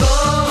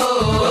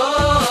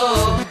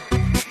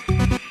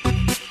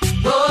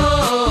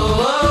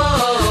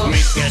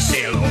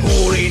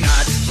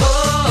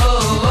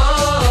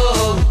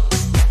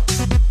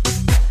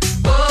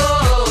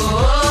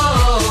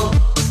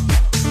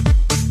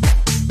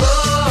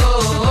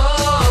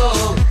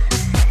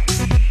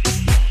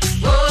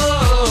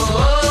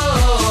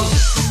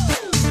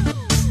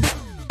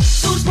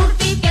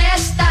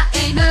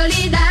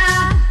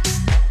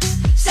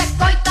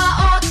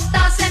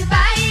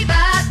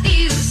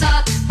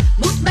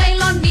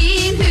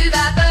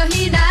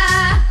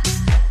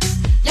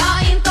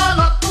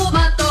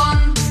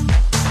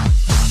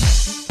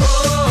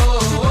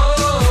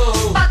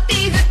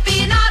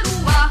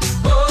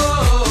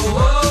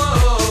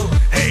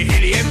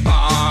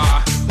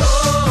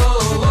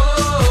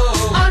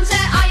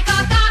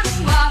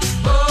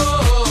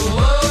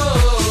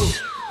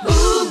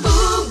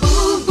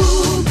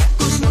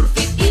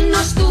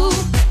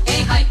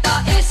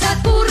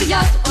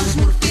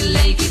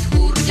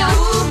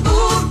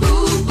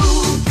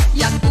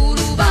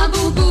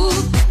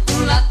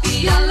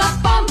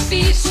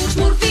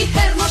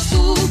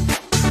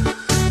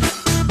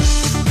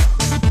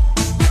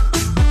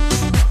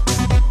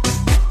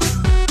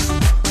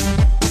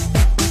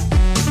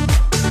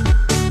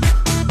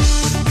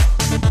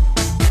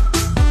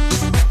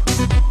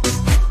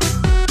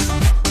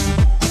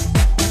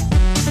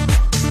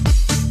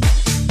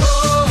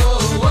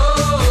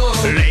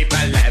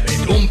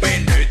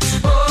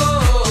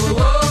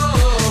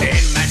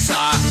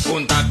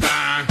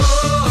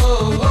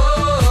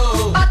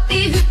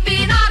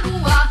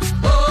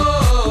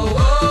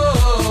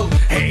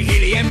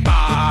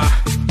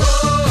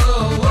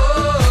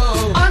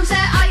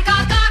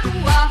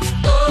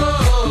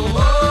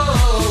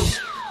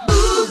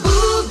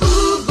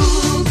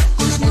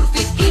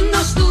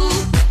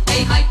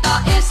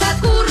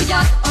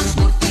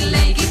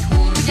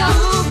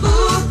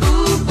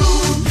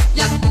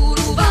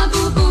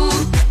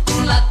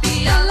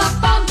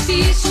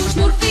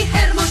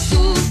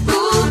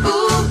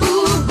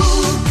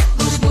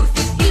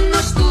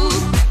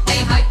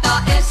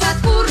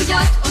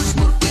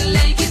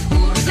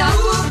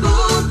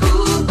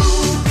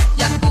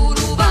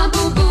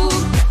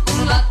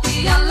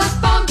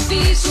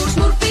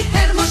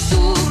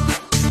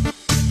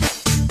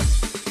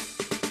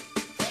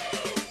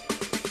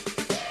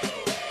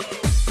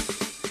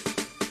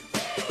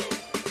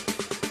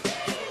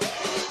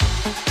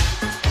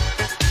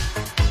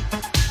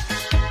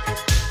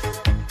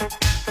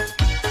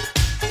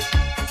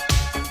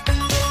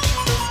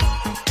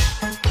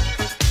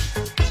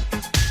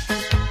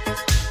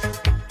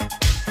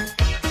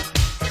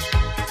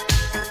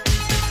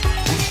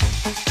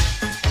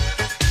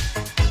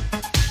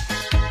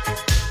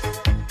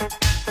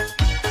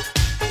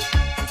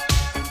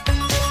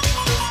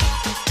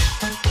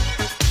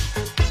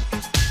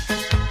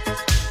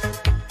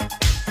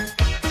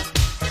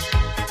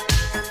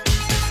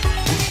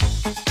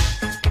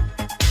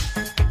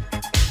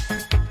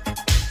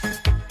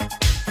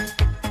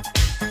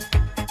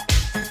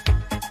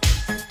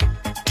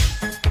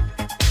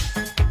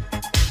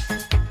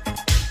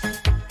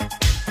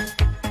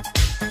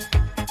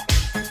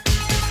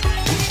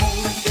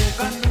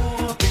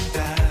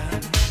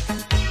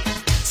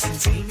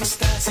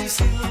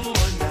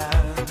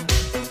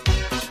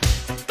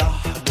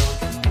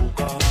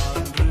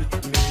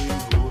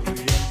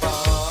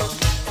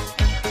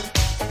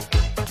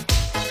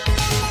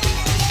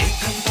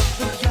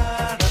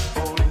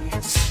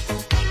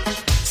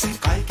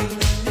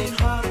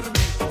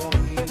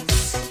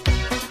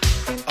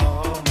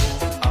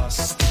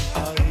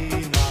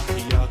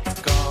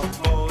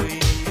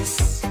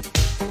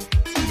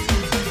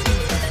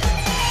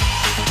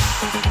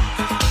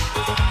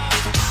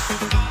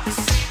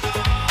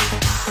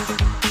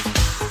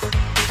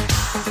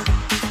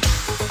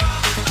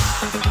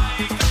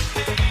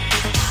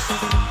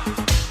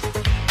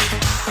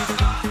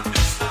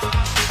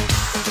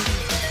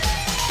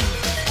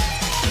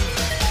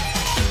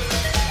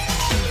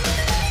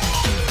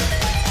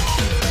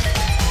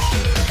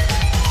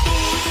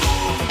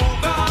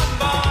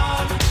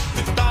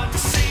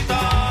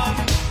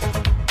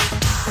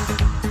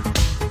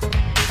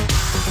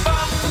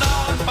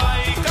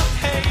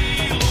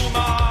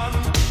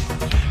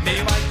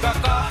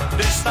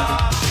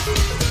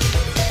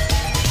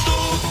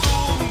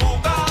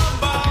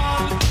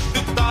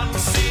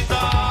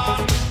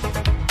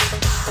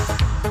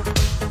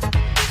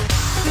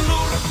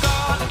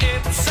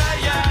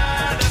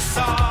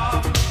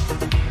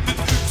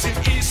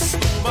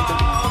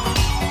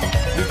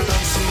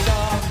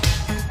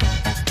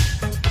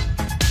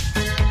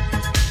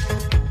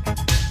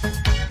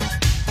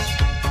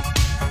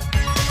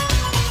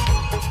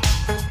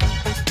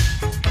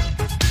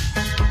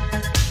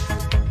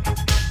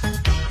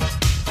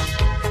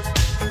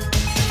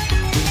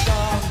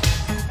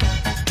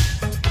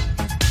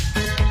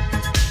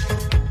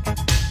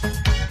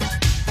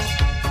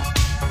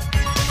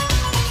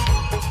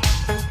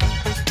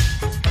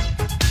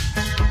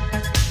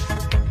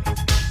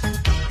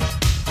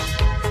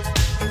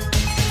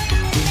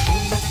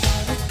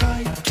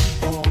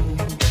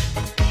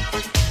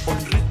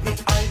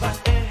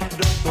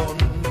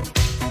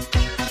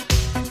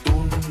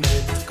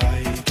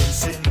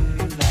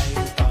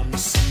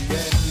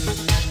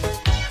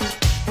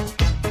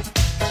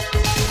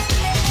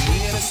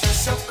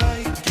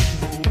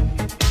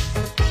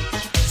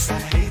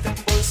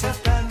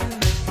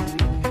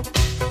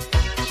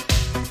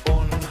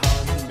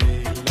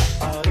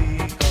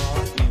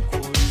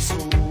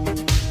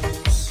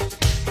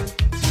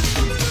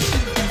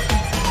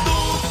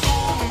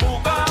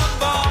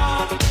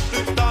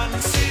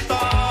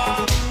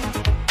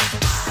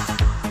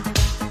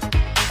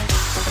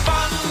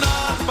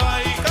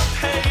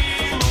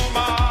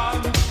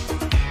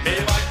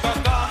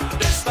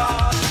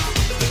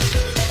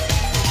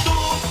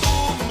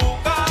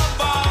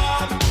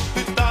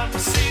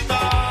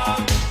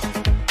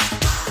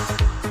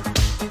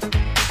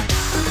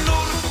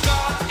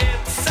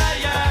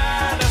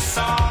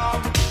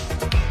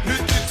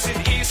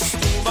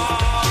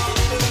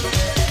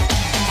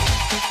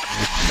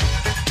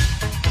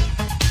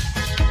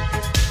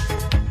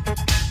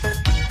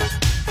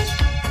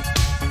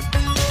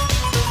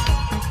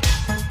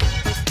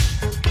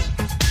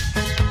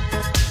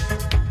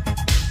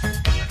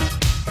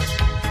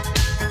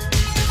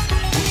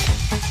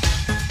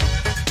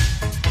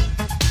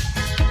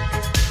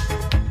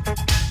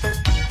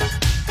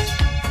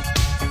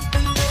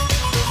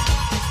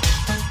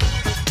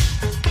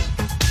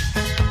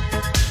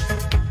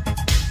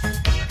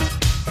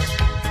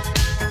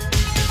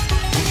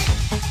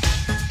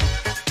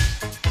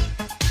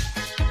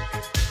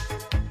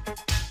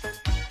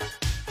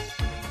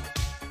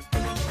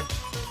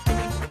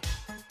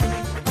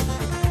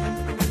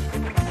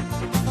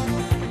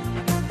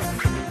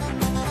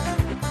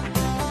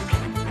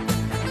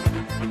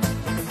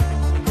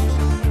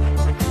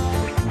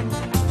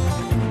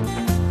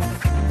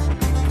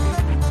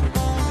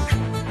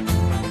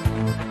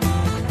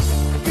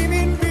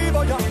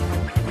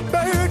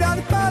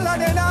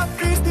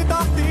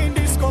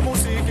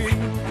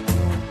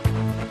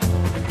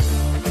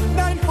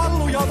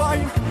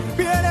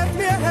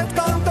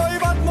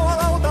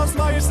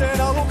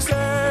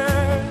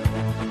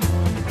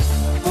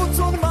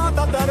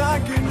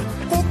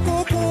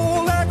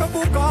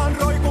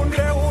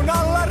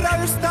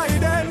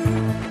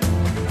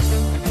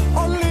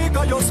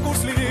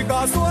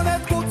liikaa,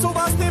 suonet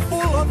kutsuvasti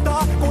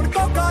pullottaa, kun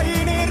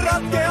kokaiini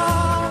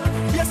ratkeaa.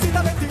 Ja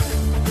sitä veti,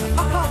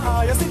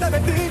 ahaa, ja sitä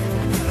veti,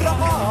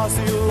 rahaa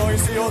silloin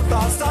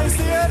sijoittaa sai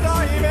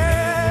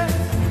sieraimeen.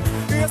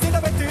 Ja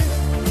sitä veti,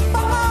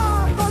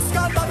 pahaa,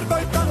 koskaan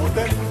tarkoittanut,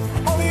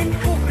 olin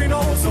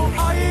uhrinousu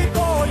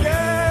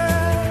aikojen.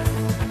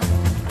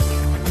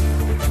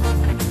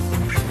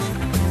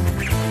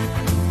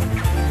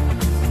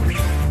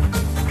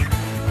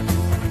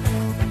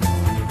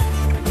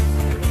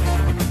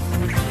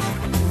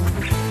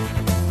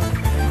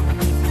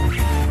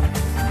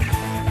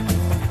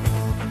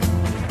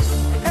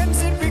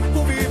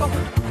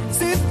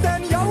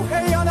 Sitten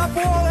jauheijana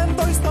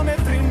 1,5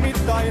 metrin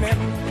mittainen.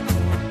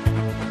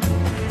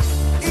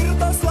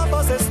 Irtos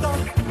lapasesta,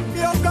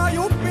 joka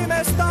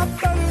juppimesta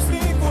pölys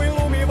niin kuin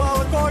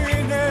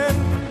lumivalkoinen.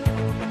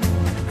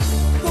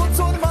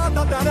 Kutsun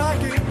maata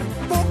tänäänkin,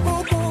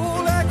 kukku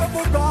kuuleeko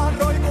kukaan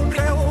roikun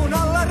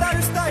reunalla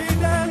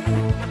räystäinen.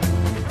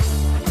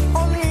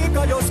 On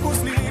liika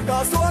joskus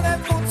liikaa,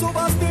 suonet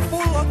kutsuvasti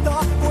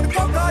pullottaa, kun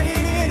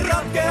kokaiini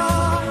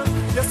ratkeaa.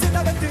 Ja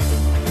sitä veti,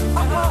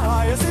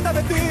 ahaa, ja sitä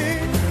veti,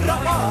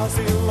 rahaa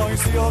silloin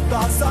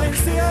sijoittaa sain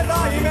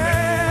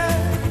sieraimeen.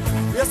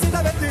 Ja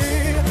sitä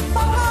veti,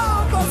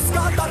 ahaa,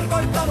 koskaan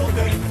tarkoittanut,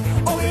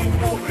 olin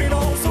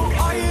uhrinousu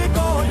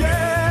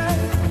aikojen.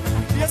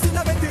 Ja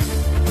sitä veti,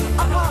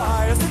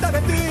 ahaa, ja sitä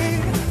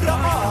veti,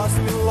 rahaa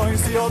silloin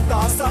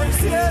sijoittaa sain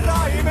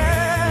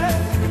sieraimeen.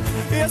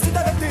 Ja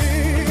sitä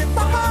veti,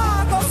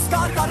 ahaa,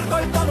 koskaan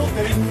tarkoittanut,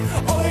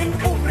 olin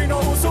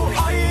uhrinousu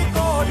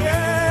aikojen.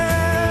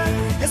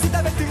 Ja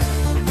sitä veti,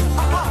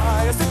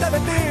 ahaa, ja sitä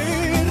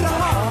veti,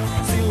 rahaa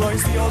silloin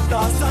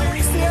sijoittaa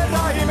sain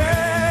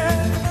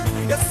sieraimeen.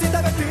 Ja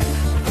sitä veti,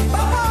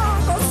 ahaa,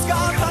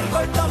 koskaan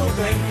tarkoittanut,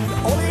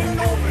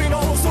 olin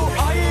uhrinousu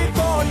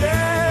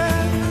aikojen.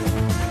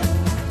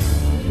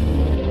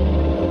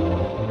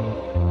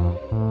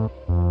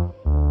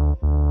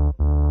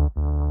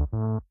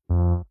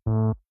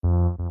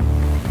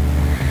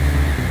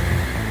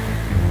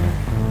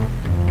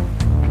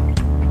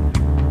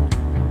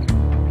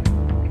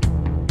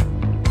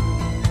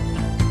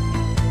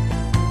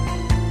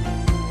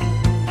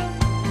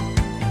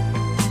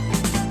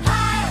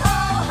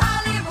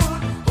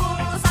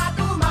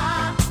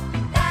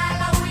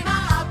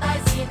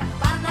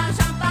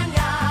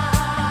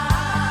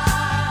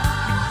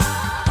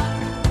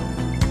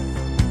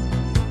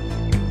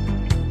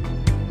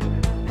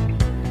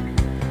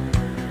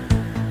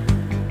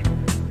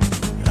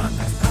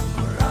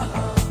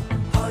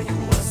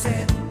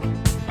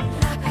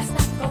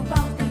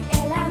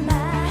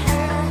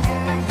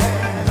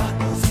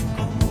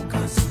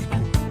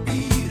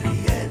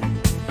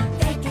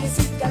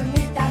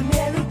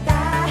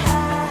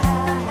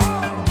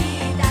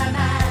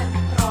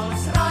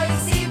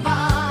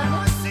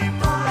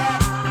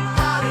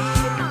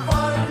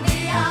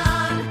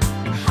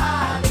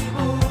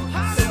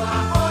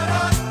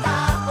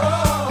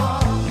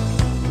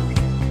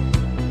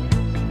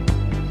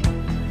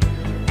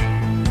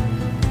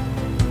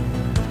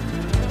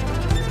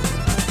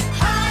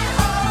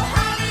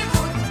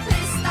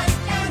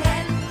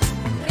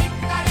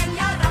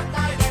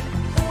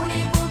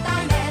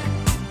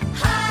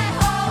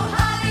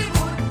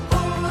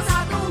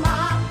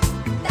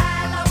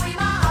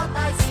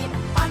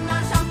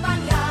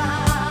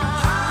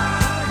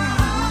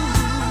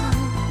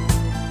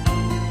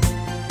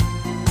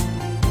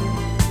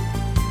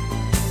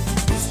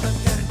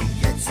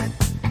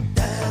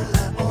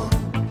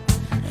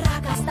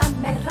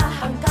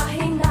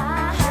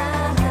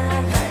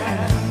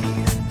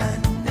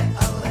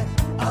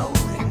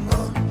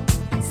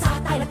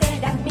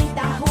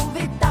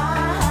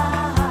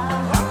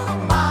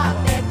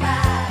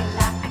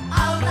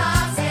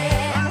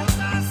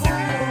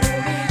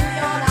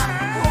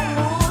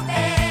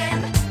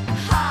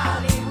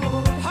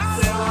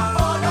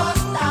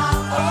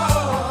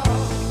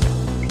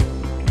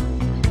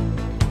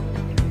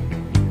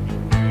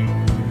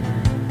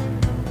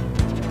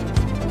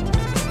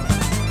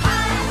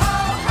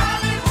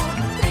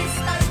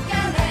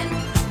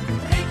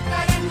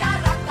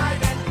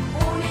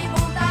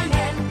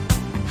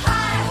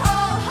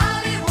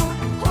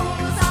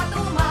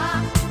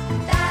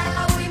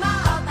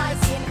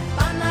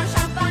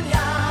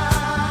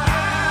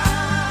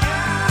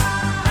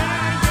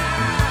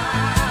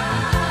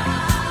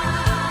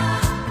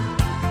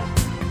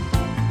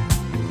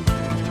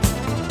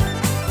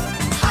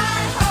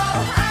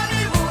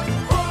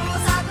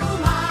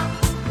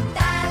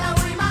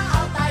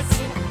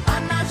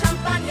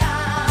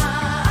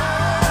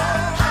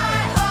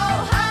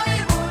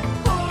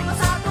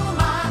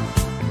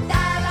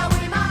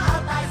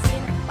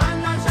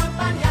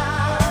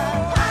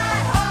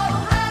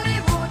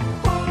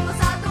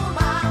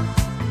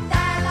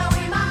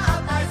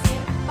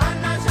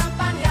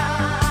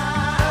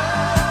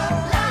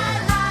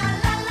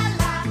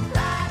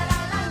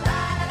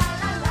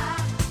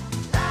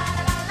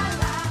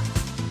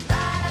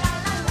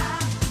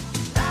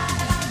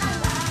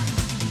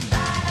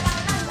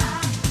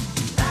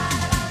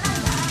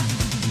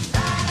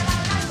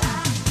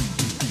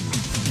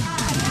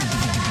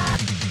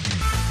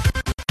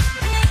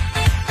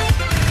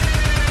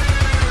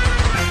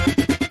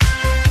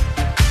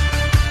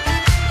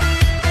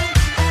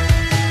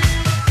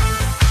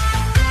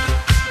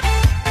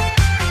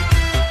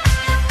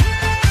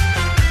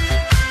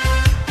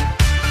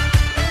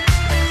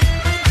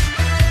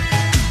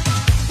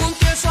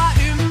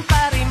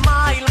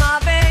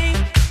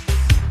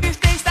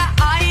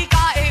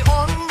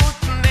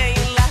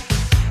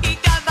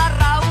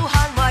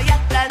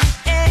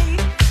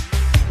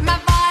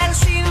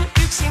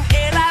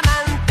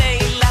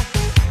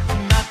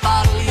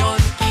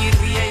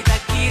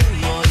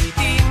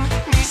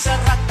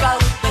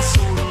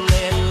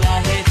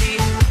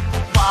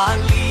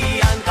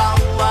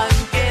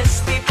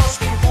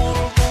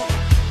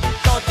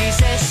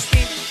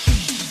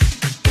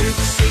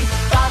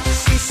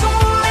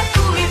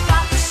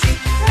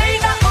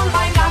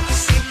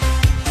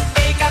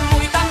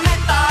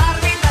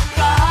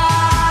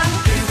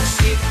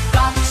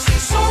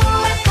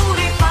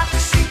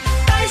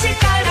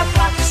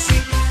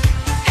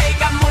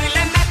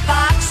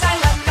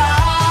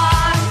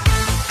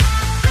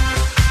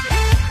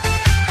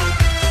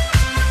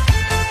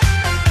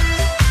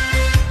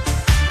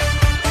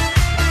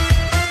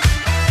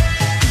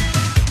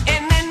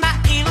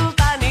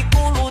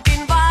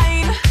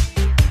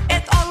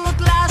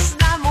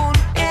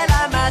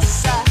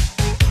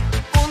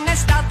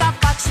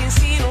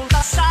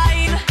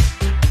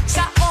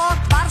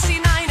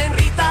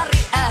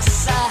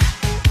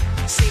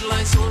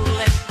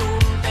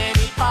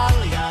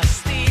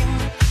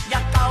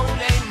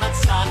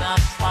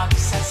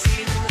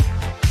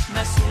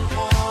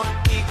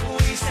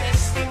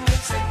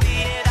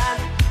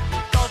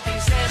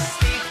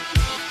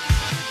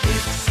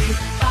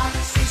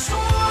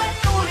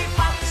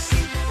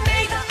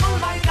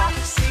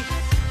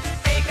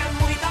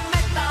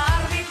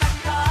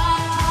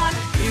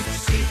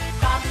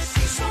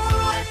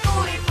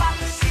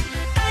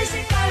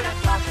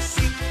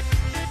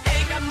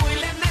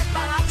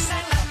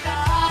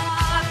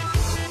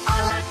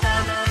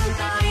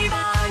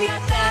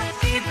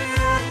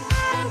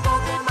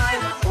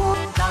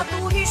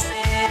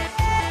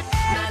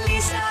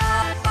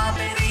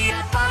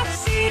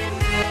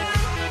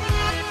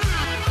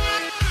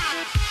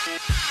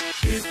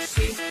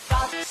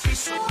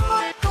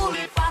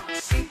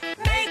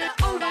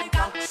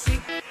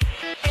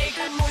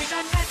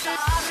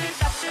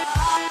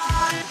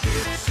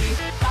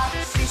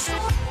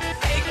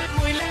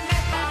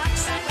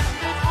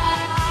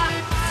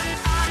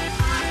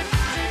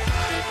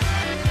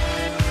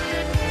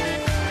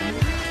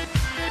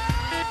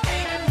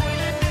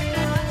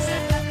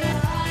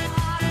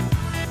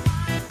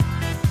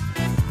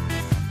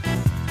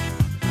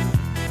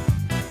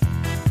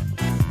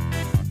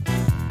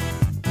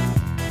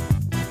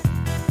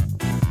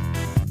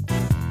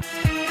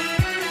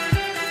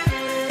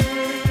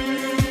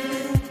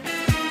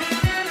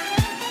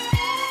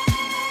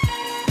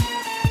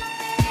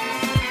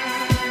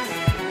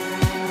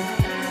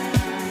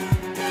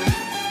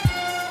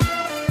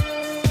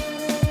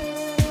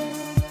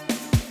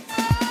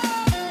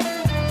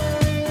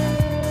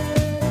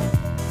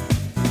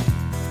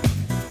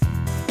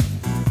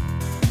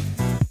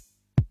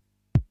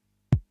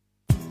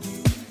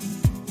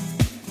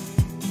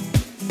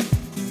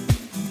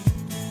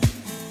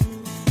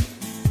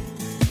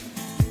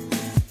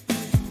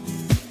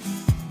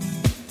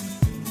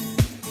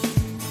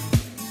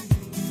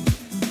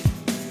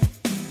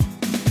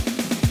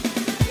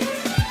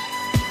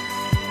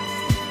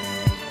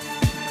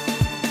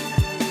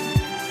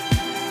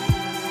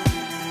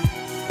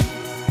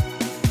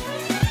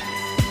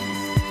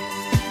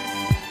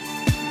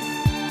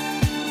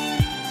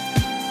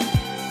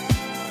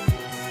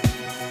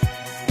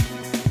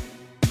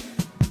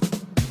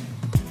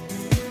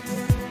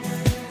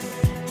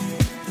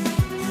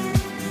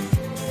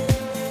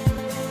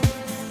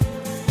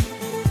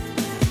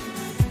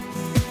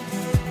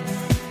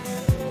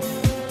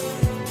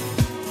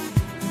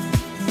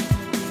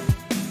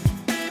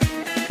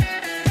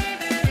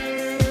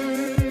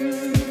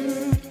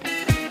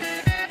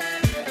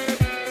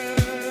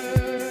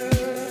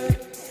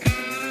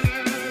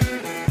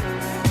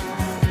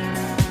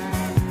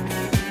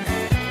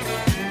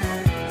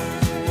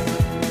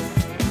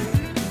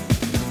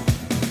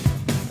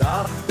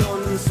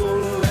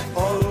 sulle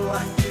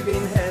olla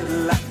hyvin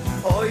hellä.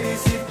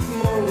 Oisit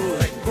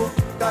mulle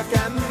kukka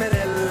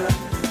kämmenellä.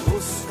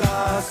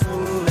 Tuskaa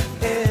sulle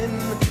en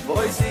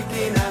vois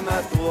ikinä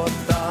mä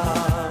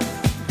tuottaa.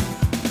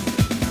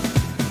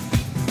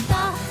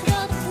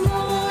 Tahdot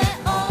mulle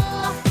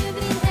olla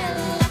hyvin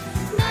hellä.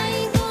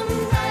 Näin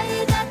kun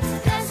väität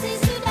käsi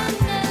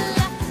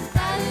sydämellä.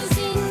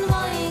 Täysin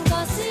voinko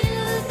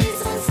silti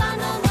sun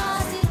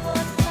sanomaasi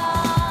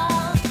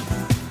luottaa?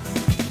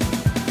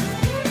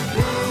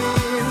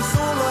 Niin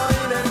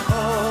suloinen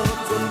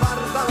oot, sun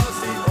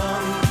vartalosi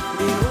on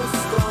niin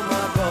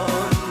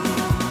uskomaton.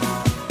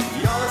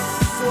 Jos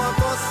sua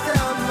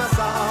koskea mä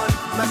saan,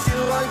 mä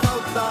silloin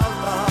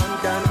kauttaaltaan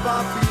käyn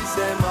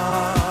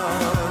vapisemaan.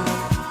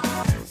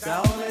 Sä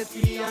olet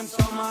liian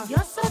soma,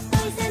 Jos oot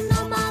toisen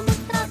oma,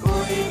 mutta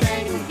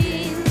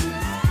kuitenkin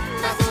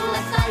mä sulle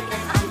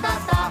kaiken antaa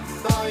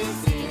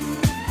tahtoisin.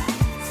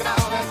 Sä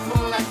olet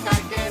mulle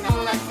kaiken,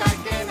 mulle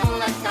kaiken,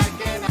 mulle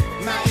kaiken.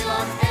 Mä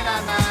ilon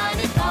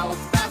elämääni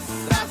kautta.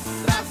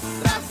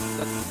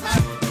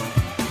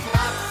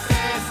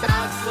 Katseesta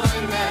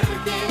luin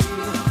merkin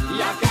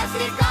ja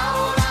käsi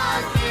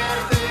kaulaan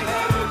kiertyi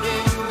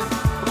herkin.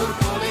 Kun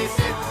tuli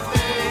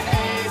syttyi,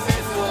 ei se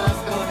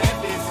suostu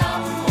heti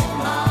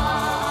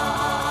sammumaan.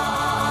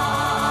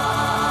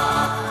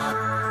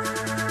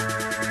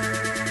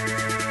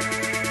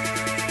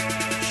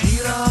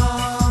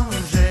 Shiram,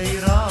 Jai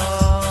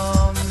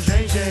Ram,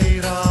 Jai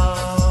Jai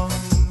Ram.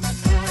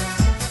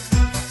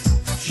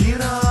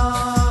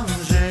 Shiram,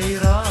 Jai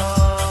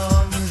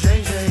Ram, Jai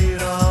Jai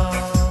Ram.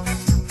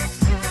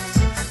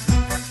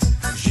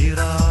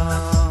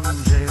 Shiram,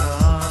 Jai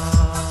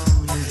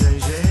Ram, Jai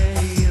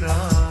Jai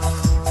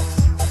Ram.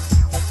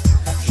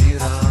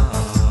 Shiram,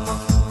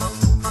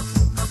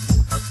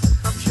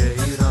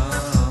 Jai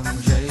Ram,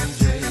 Jai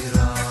Jai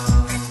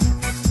Ram.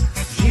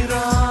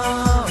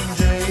 Shiram,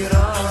 Jai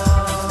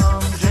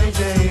Ram, Jai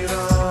Jai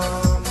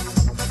Ram.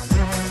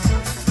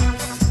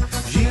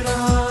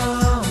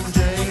 Shiram,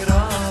 Jai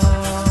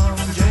Ram,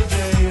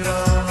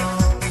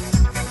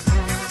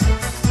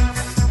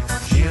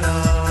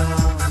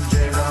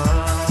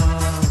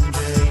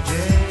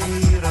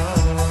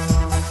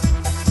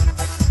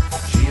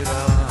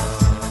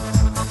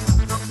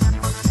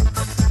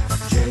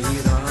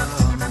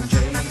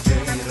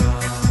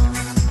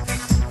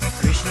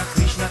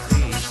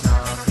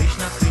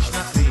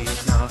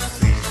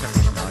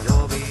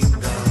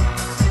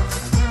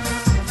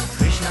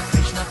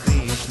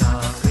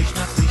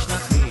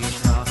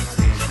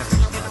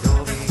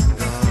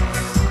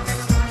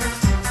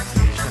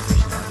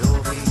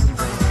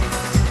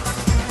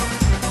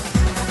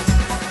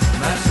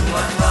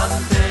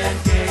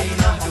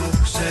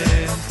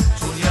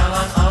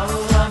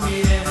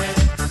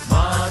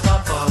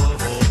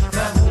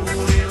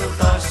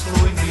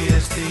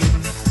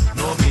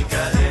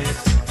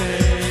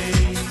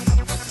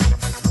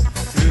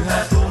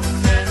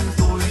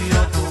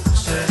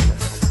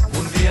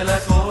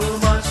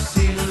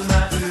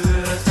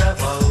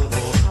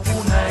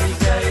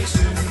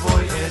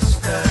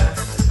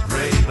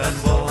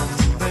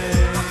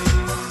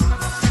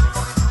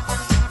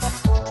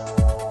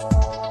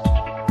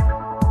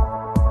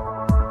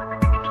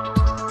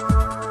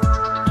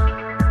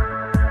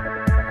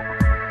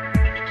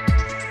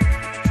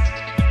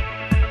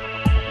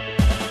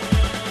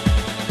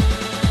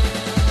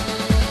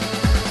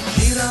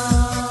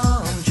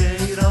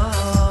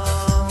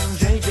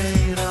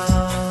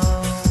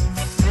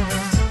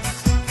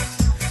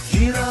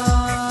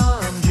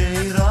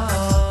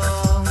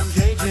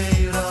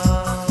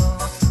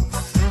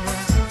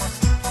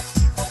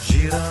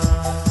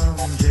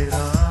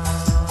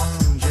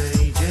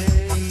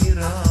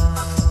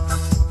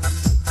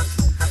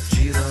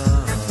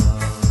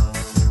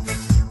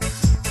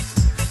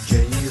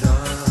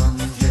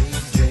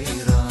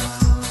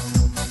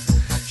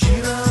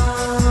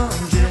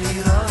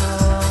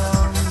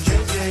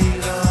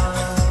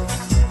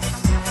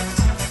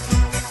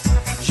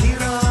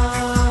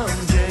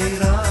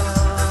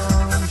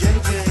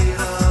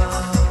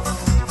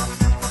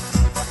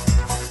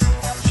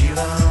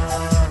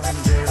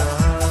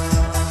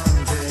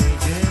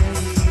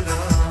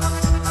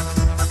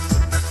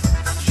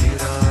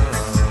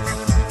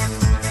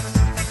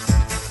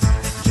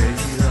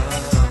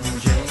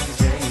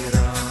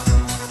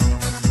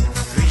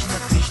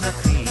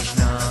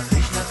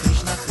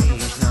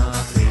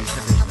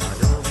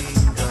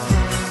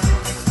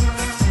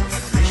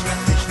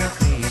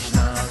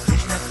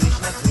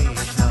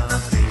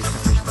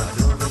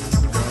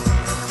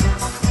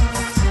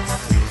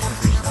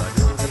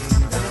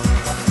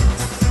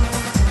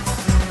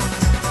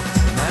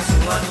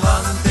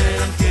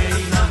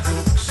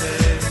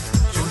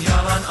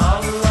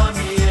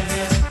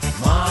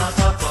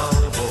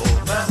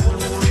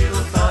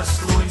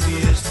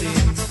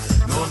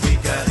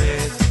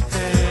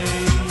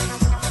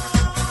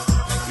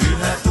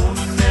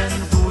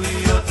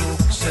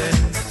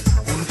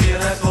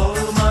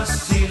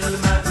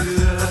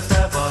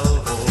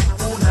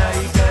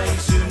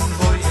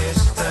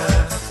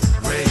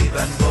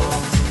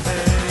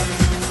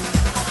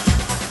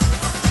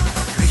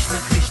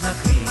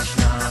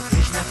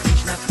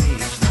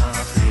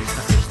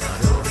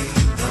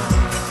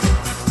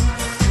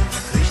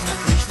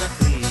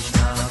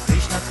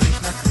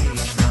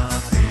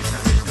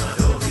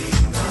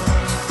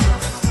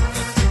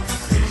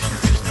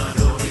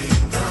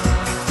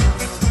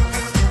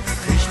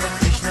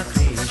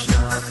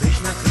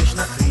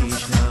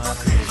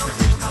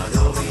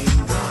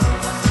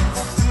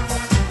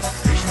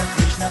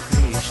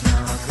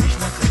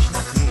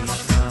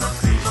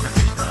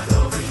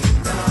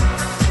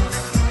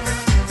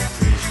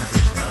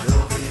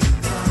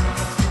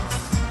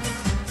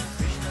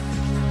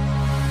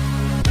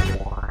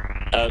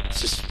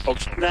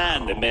 Nää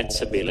ne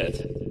metsäbileet.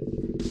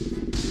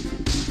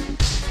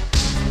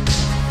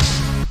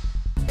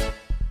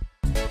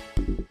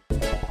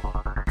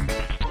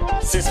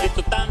 Siis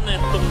vittu tänne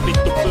on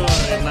vittu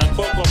pyöriin nää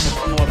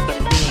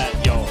kokoomusnuorten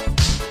bileet, joo.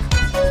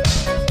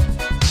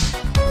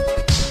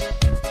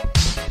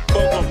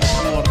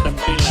 Kokoomusnuorten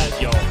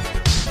bileet, joo.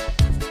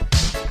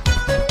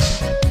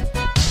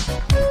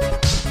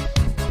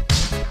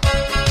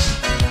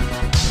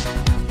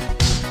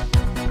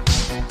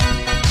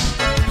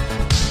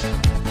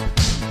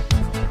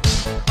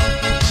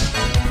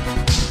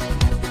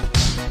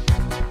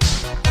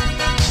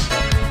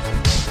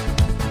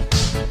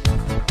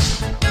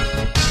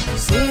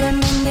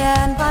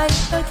 Syömingään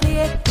vaihtoi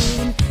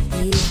liekkiin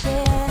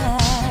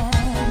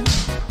ilkeään.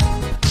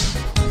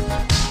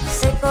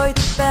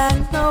 Sekoitin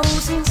pään,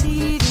 nousin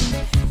siivin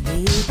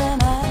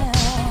hiitämään.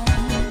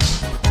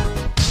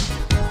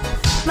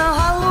 Mä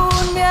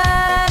haluun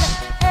jäädä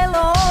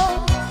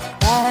eloon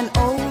tähän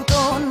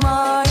outoon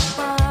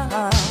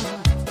maailmaan.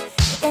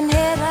 En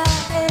herää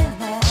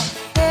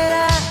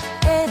enää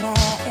en.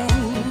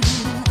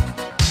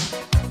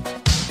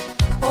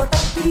 Ota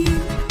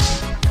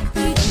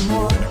kiinni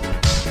mua.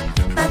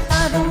 Mä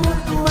tahdon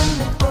muuttua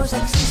nyt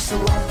osaksi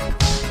sua.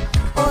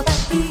 Ota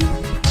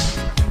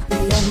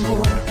kiinni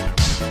mua.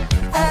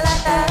 Älä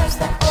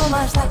päästä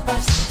omasta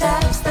takas,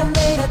 säästä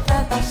meidät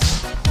takas.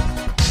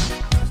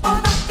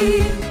 Ota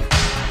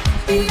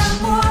kiinni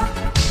mua.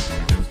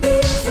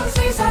 Niin sun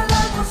sisällä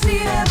mun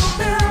sielu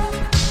myö.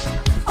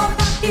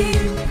 Ota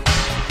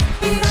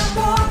kiinni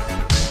mua.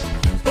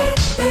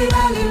 Ettei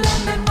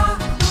välillemme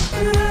mahdu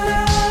yö.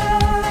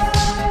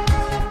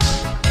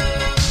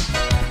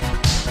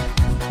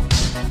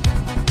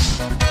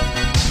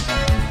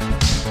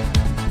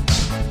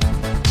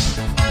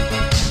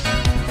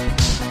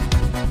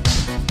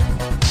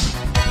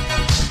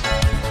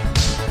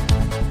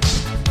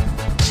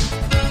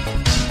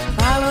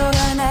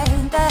 Valoja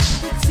näin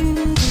tähdet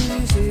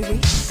syntyy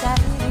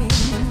syvissäin.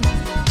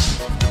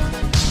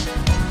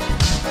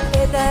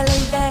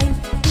 Eteläin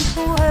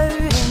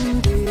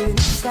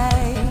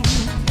pikkuhöyhentyyssäin.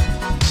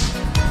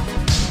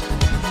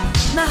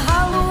 Mä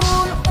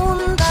haluun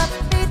unta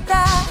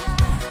pitää,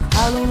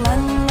 halun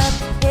langat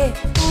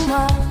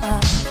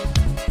hehkumaan.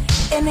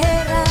 En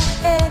herää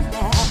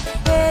enää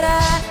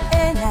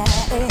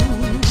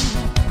en.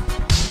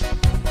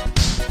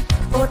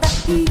 Ota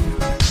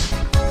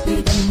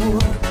kiinni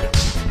mua.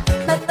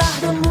 Mä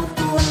tahdon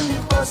muuttua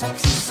nyt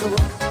osaksi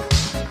sua.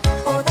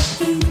 Ota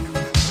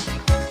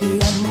kiinni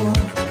mua.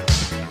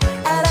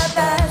 Älä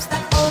päästä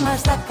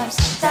omasta takas,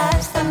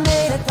 säästä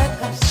meidät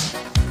takas.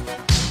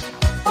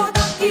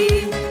 Ota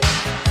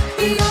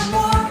kiinni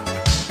mua.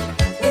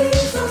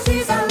 Niin sun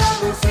sisällä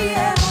mun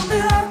sielu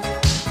myö.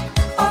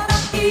 Ota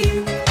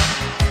kiinni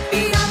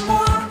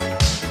mua.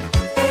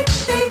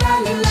 Ettei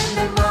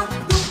välillemme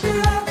mahdu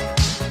yö.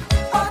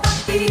 Ota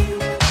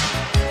kiinni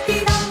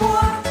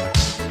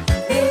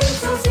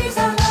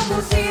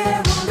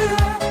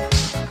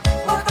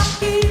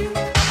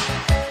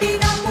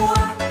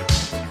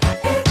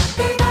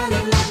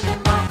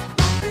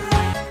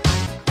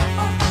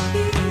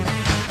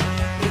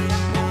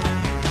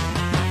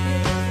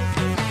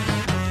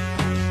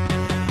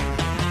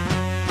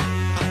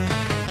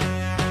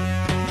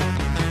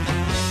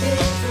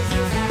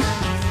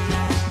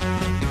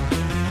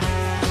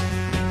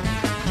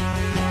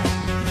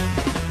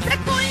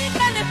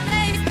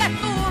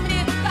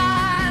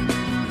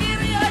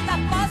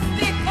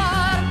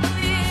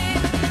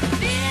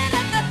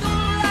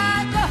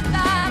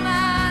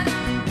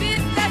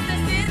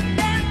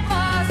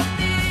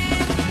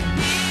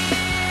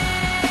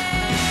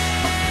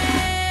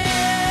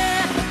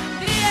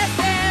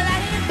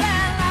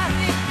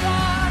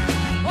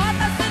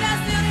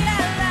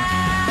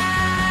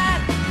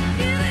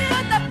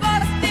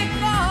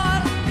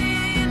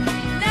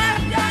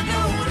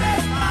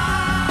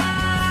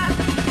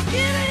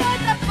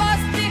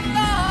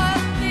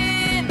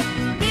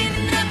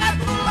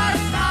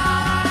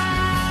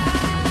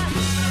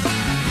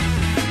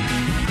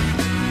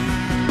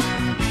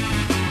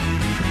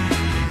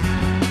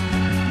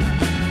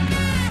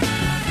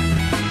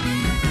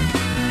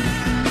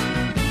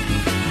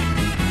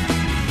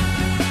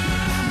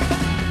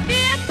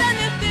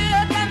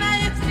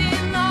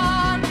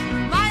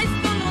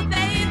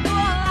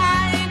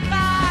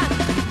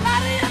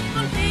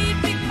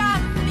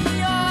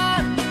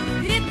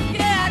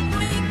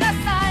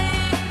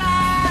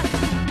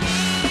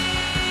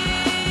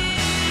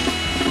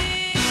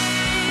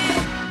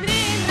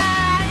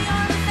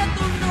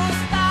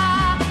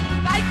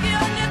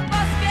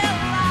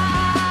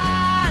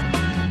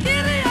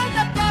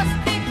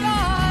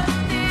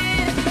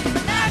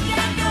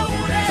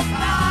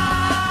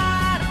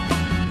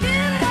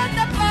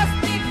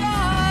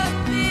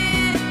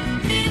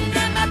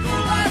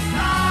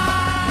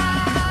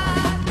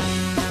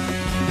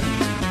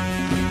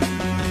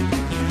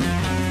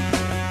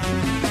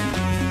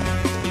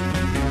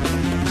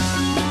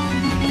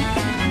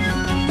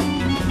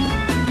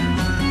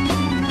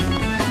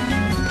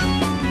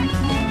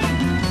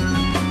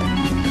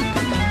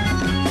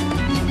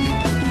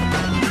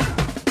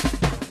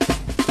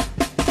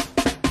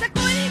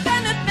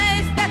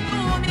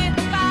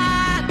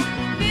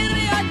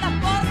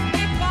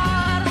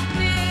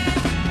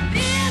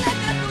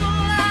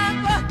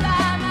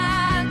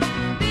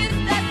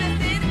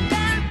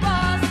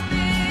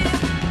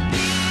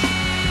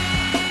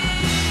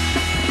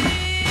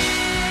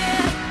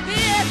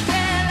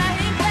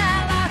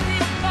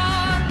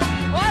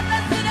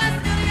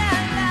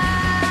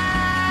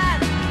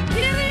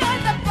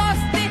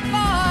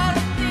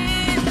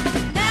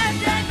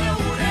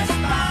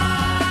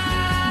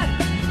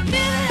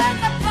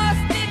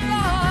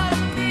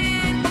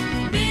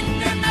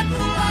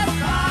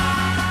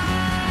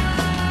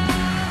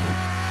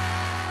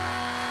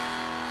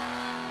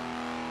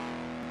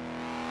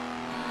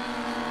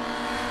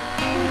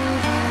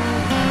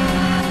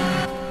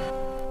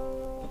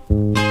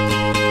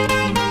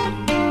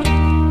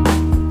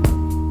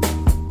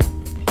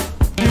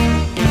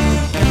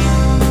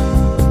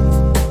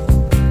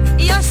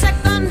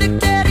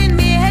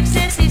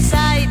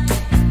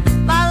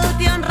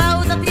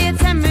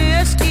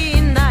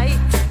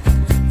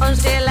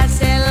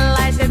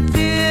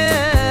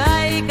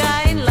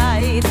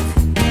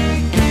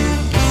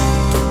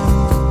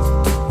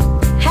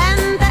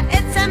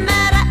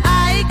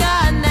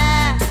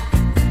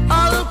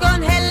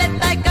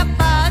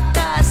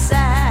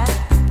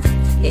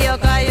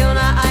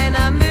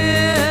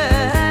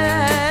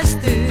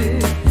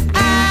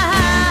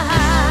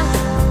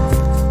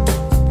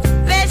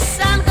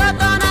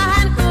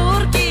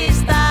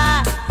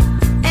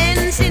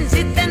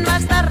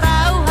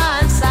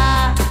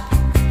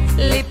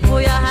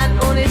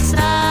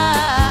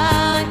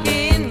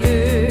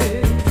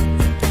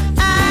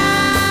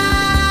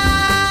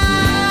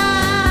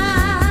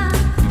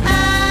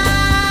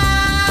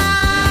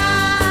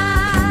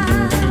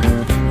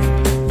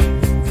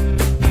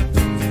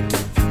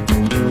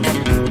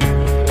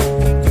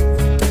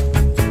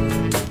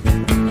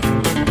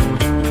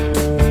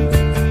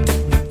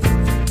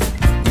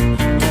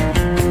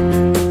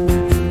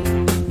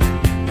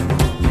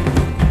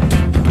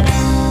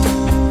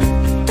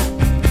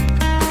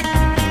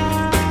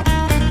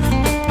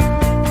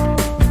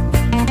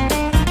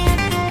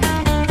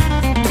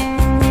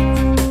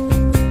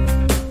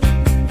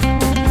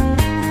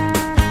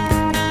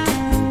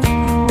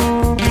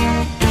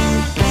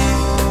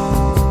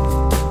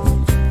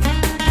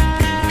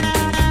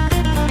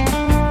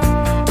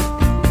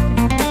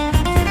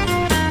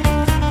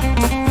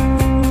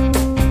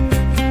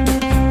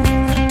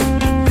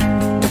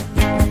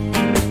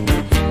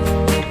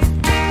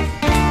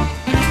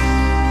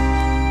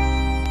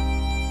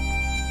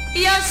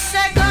Jos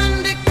sä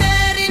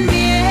konduktöörin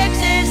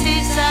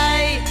mieheksesi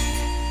sait,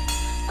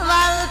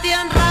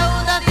 valtion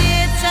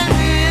rautatiet sä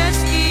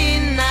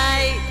myöskin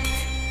näit.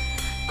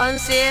 On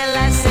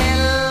siellä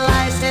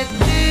sellaiset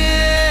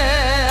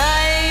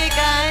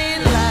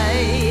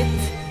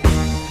työaikainlait.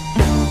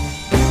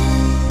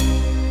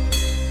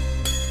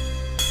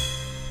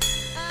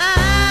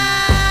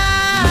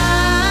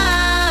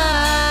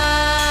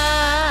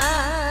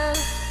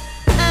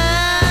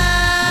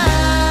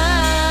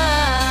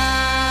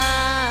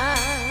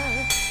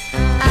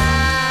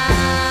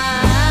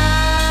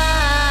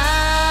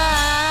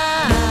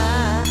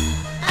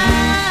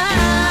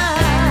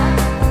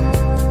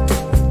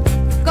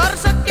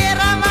 Korso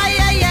kerama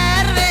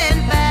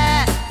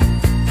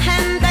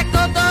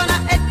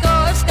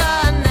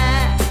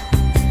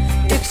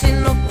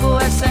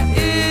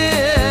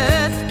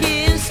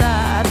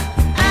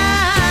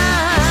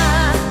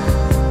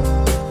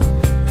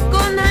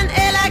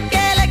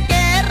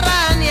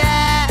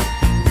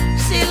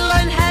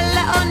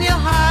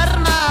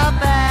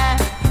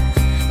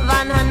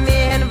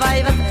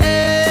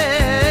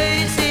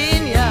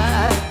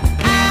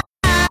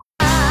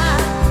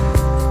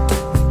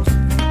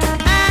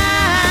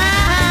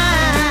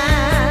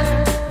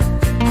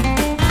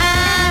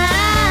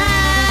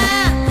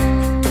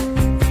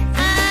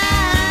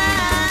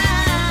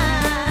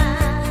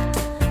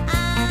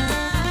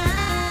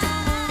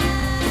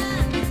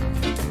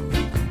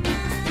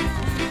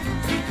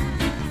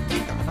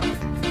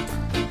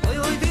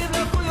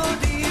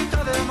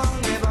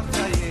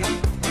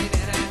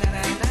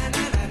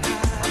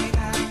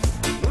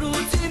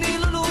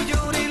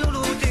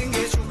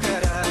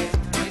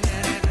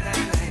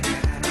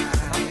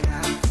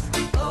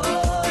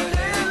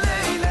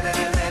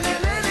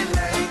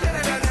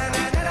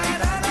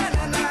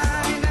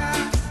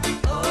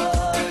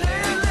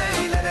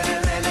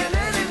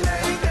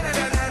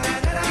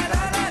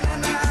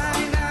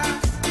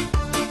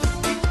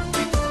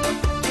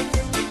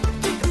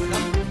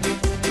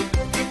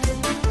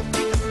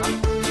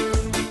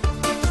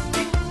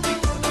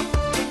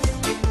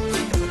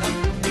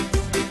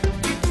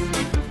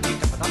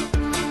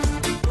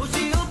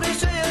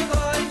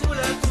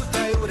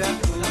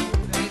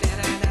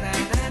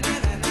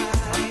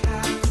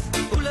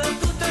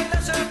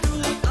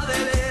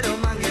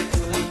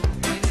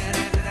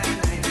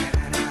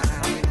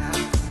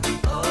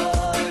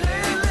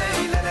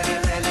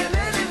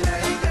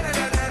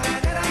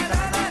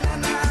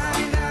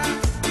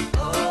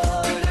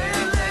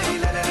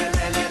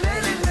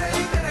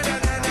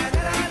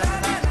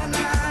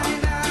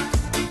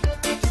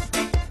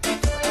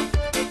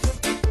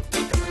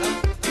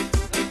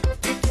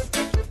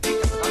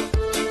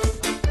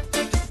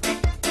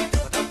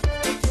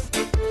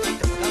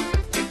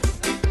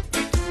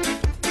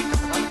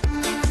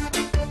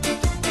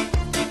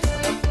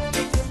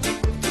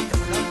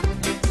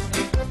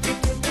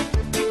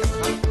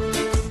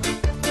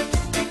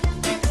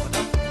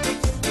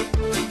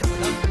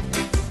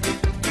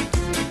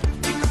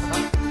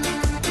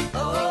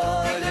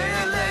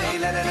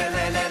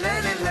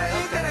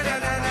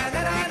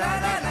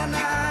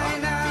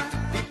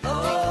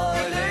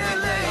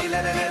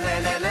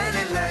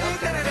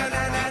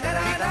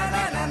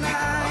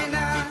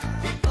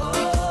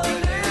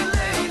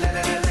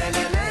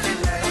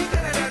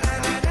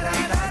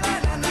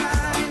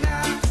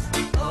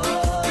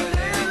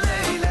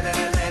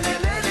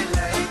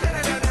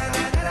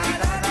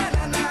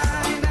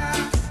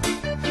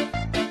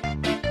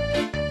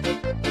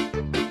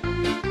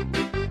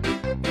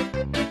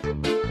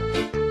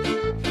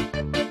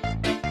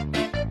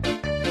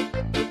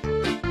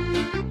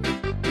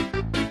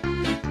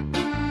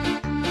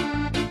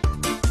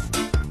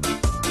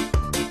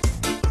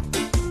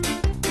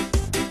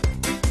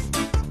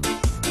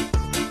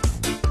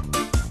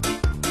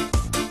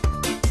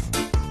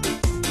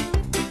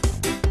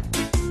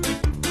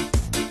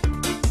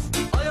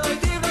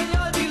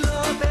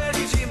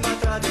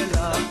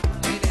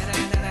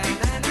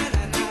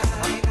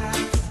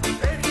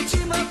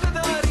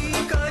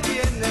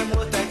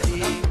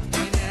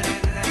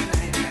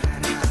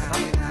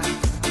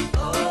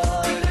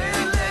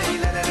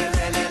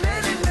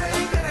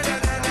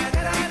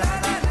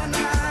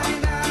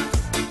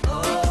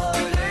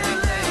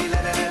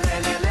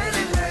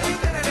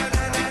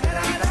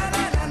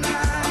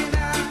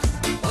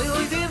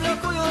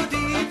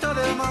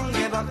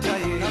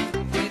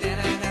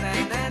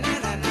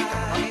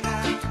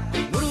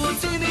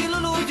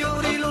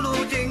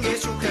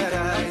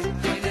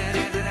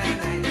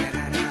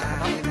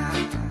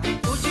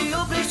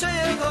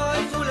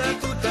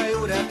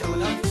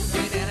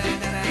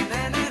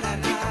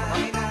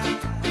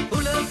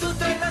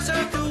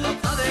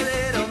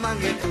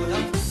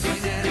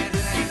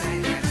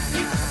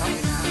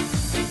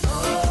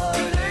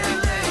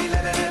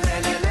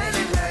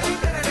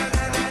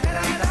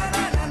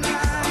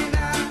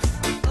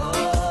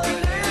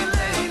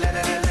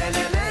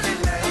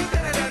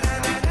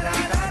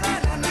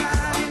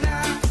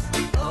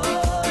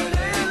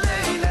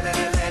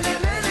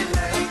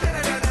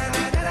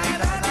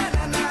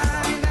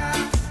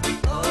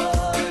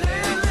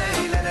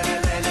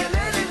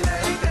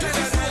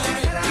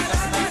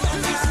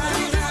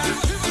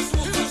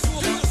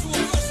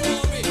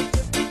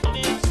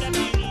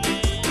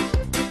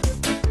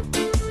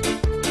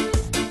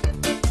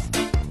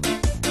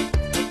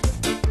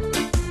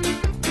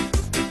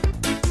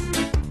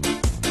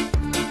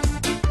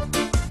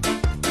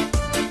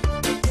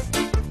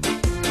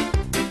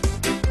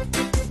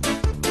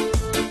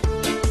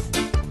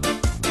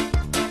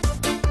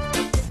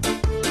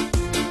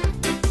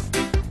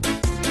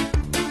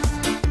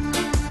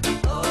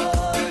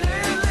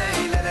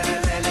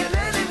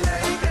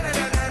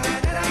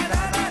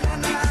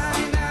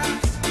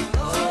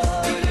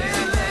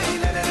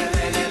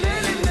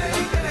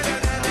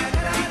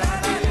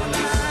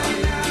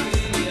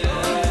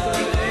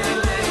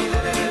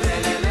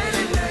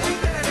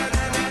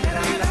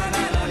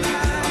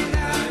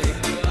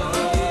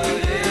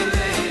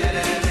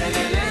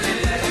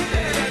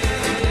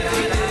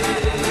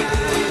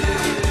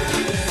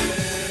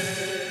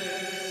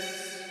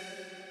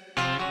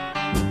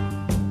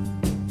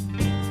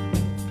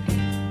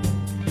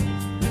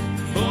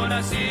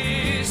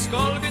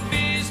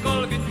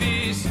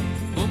 35,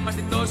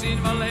 kummasti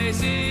tosin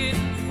valheisiin,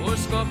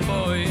 usko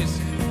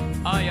pois.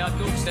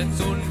 Ajatukset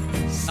sun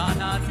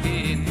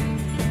sanatkin,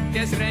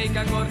 kes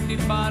reikäkortti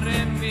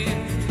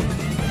paremmin.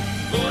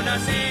 Vuonna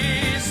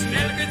siis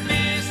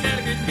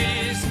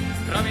 45,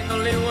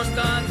 ravinnon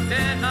liuostaan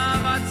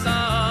tenavat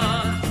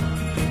saa.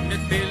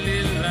 Nyt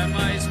pillillä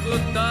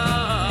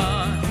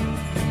maiskuttaa,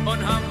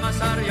 on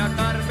hammasarja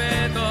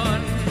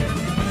tarpeeton.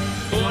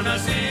 Vuonna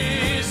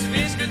siis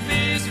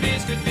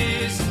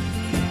 55,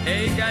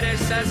 ei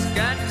kädessäs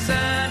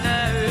känsää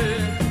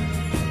näy.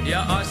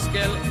 Ja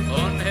askel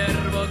on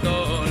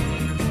hervoton,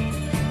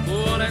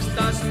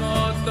 puolestas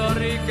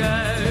moottori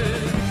käy.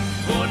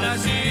 Vuonna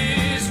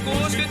siis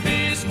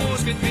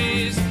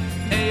 65,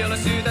 ei ole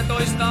syytä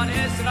toistaan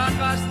edes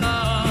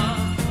rakastaa.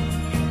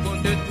 Kun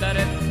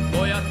tyttäret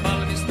pojat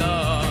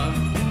valmistaa,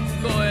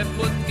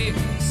 koeputki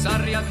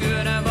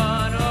sarjatyönä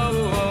vaan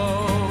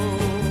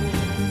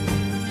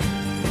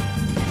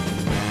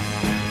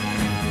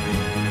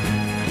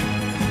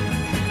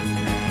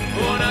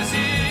Vuonna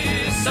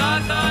siis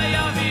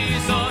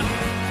 105 on,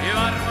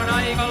 ja armon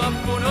aika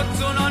loppunut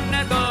sun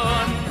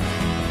onneton.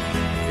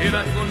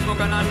 Hyvät kun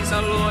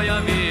mukanansa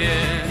luoja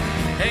vie,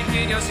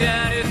 henkiin jos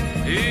jäänyt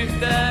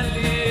yhtään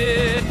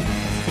lie.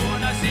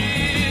 Vuonna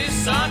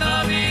siis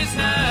 105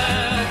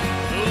 näet,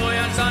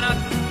 luojan sanat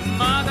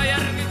maata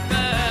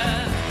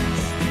järkyttää.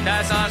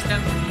 Tää saaste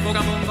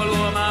muka munko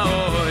luoma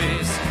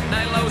ois,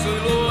 näin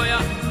lausui luoja,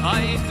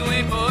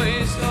 haihtui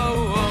pois.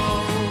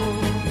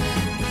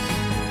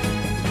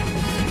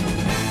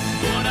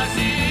 Vuonna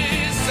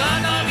siis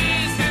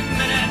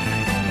 150,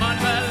 maan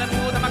päällä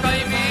muutama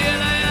kai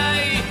vielä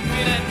jäi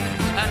ihminen.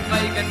 Hän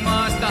kaiken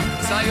maasta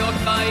sai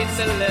ottaa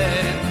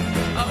itselleen,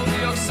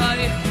 autioksi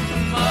sai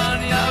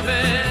maan ja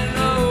veen.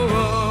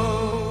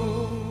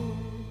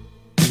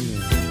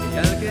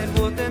 Jälkeen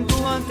vuoteen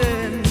 1000,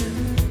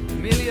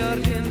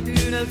 miljardien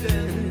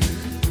kyynelten.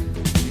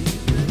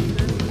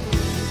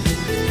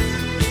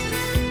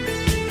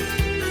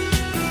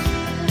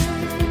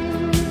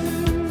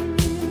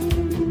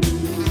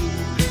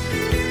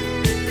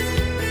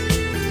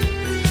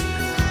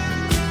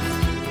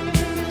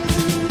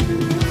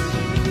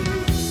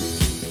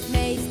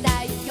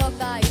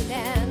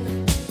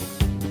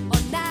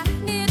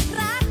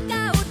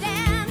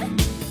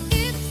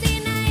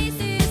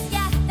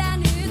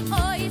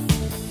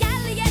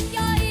 Jäljet,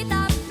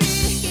 joita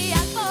pyyhkiä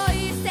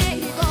pois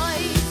ei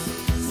vois.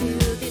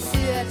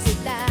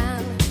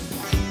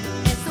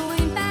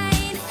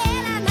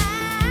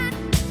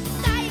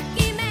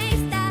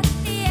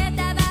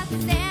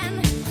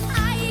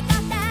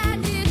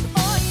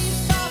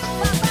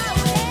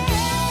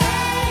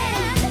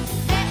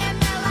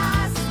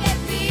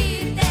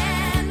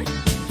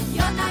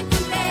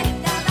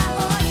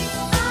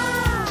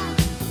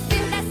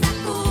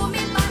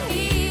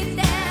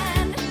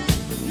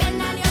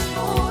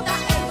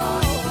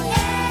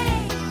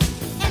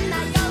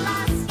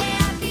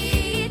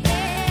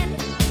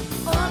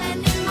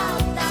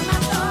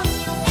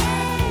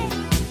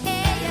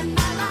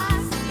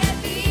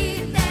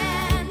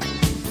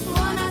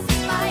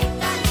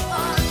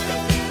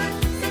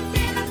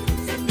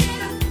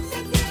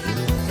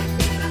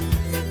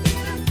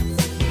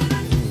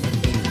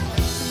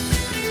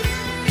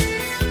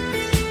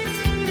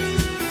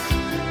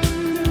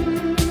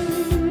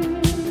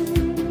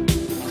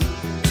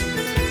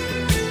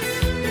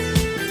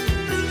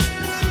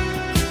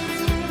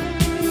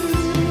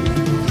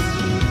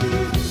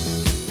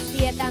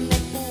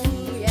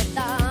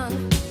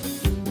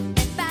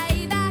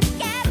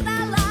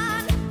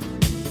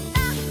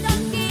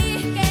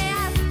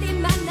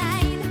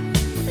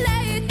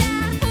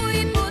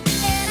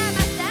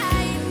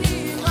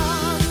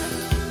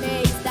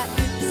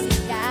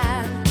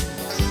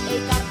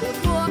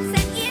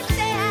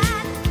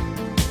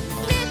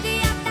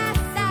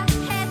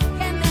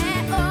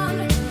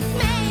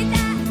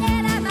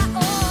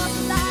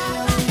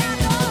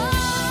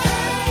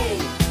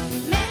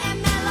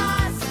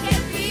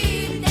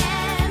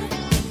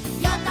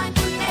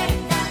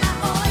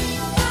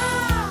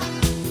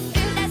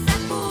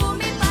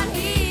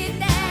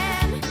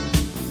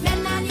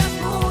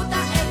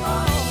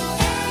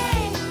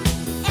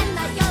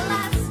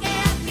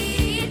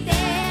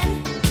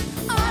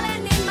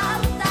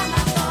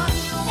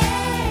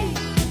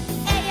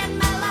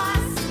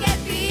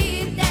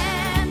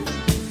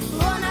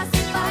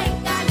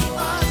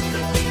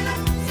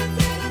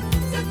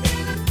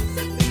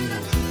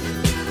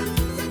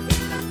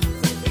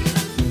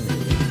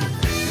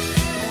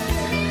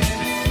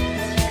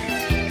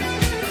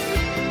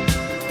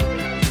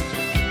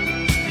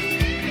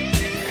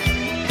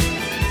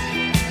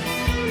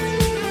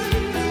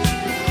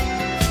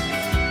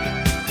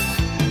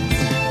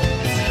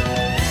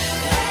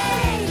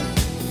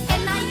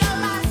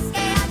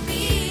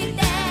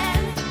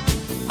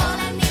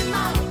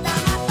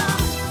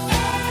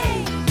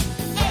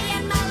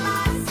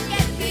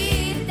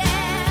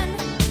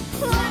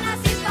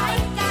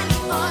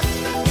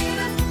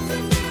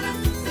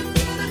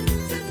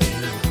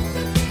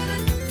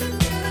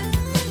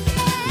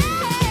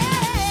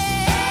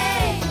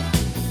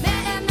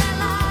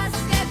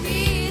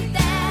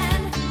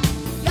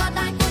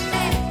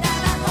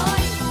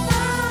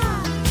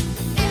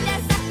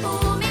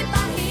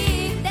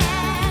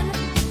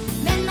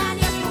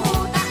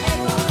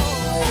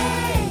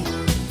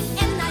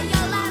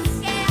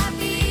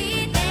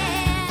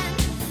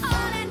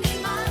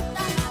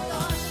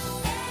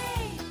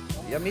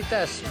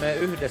 mitäs me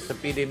yhdessä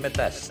pidimme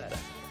tästä?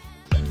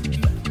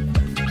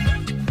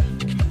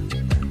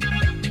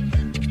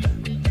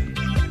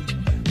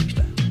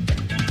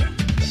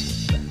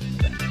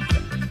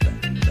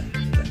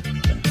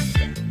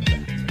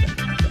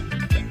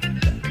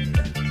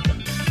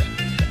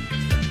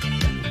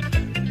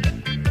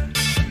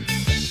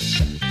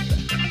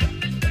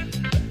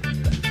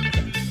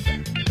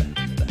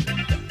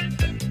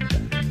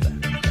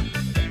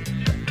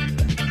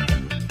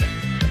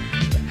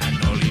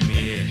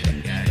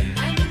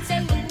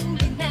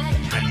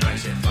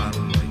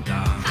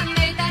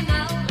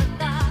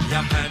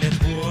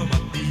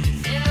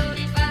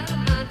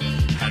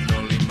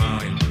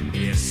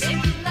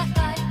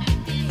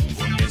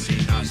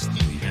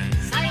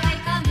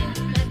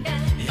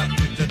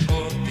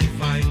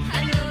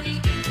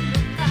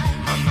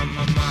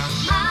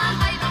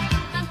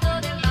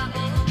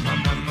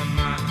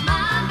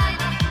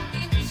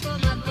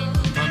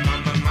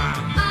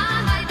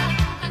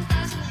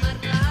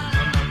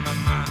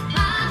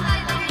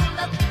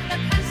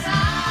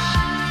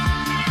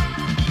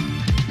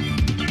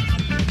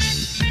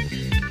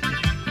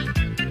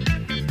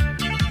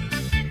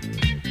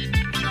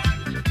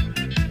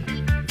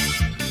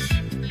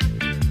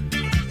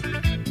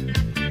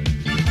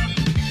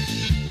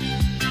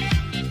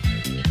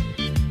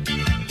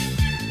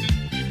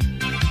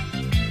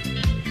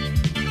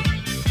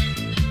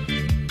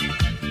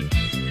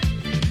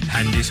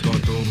 Hän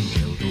diskoon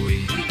tunkeutui.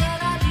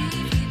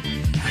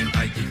 Hän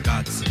kaikki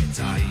katseet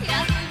sai.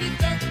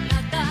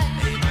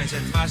 Ei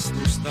naiset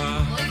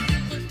vastustaa.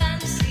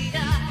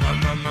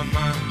 Mamma,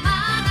 mamma.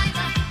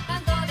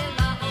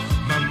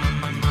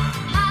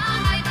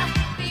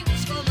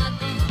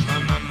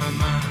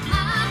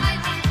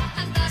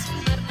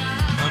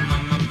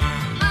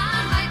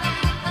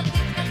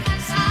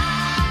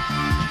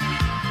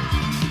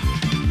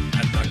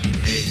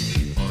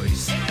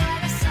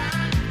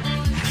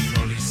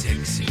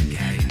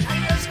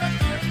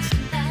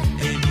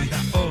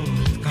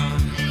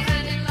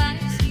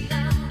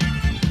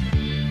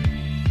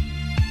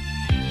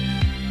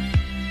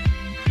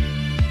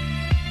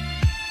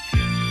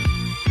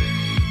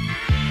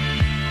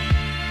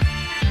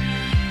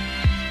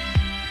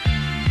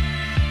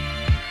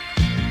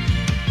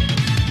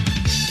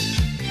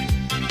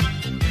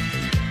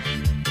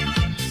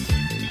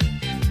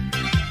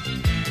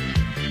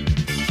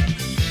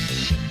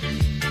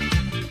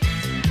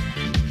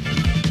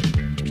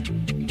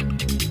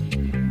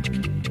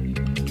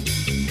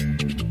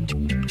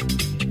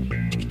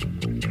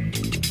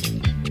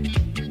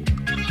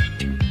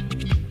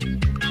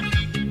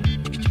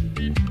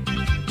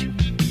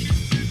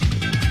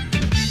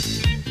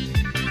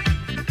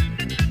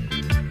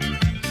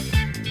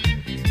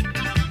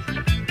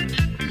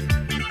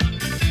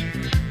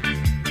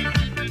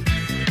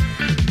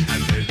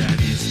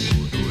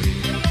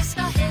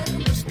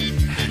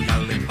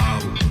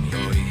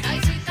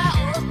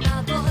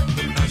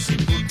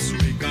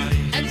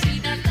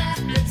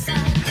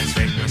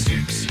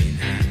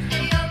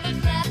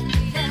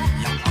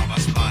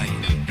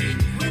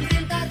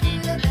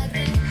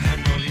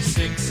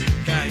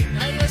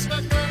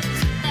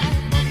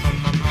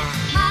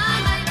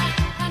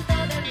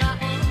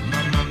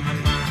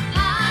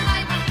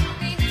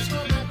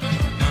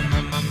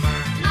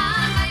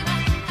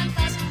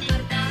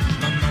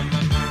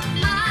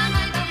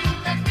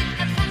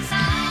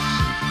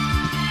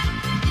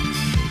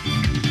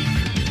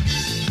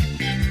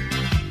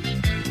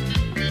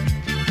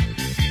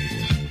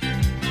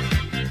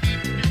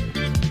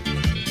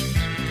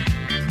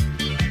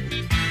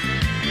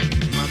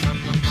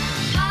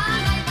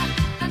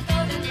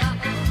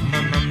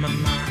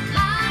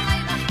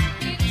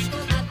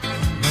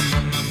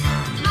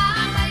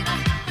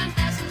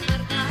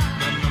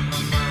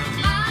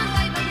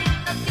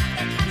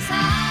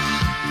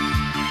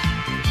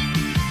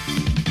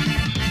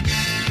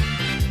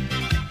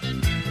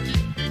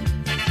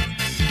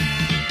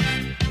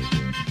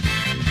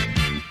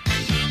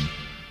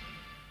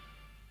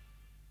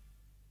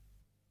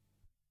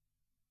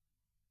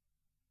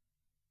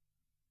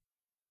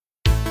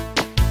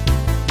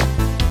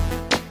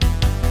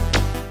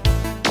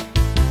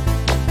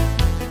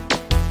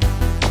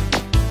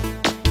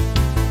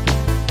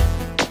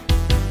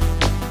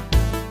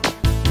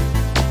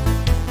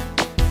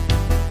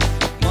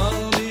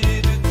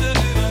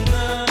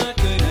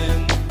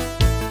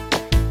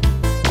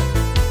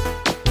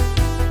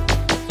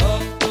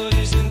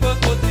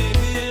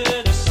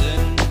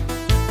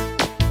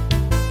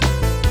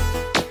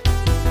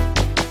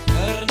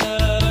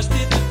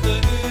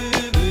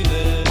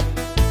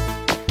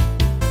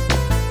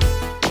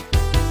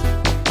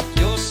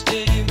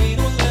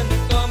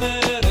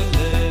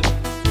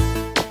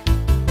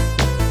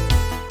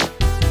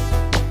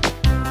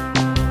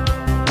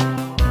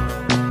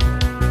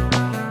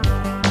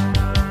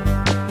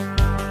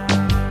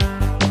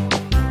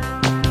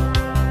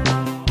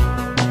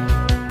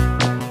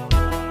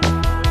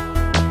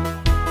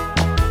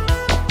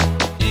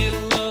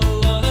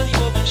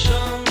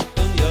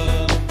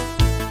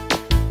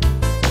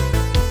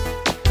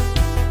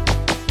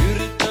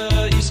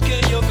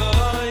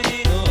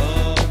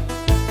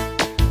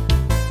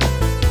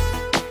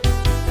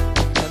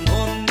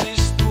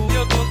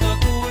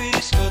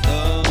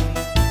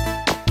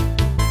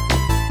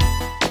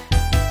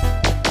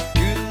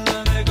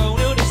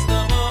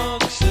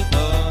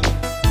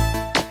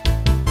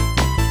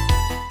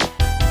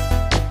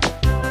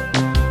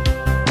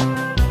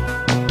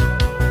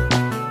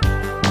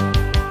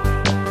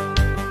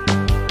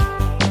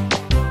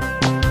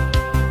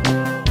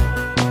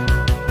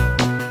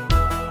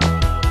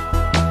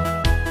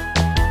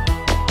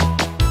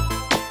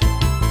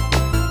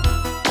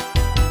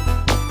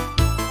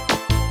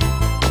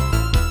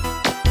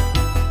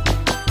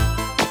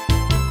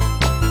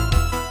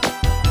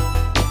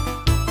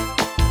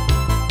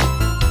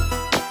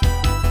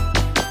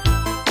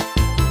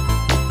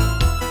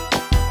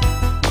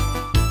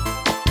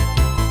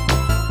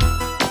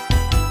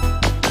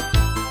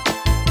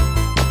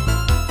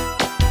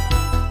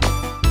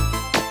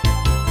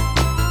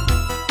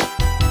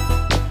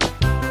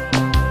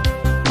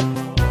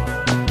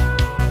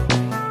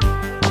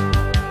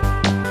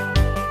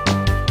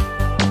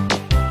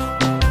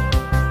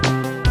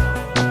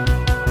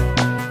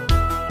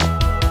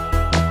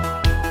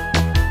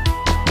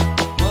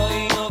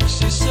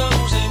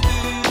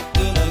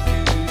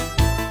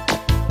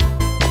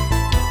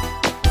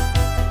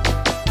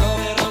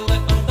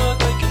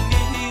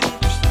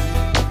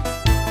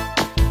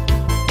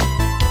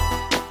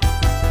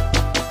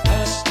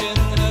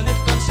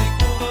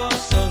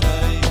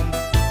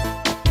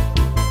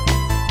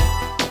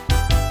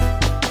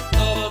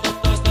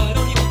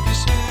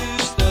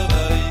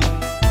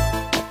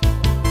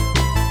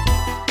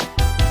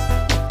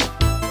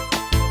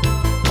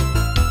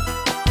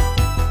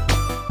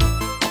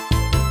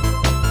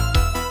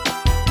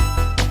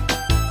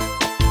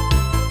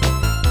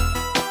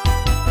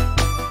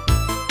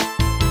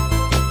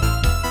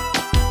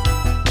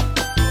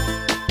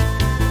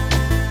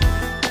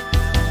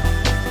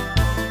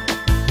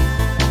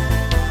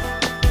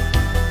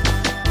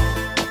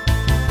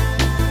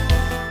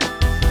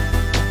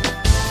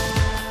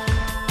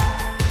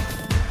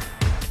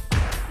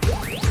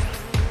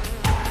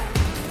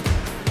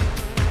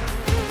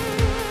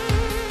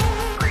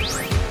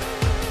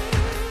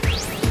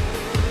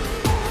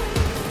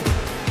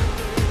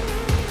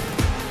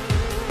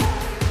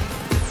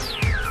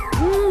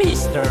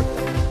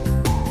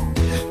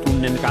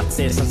 Tunnen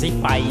katseessasi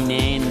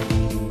paineen.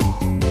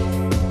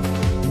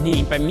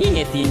 Niinpä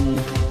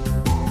mietin,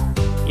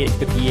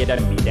 etkö tiedä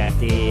mitä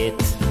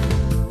teet.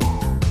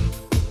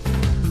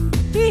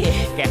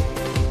 Ehkä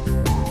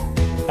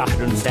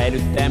tahdon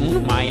säilyttää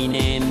mun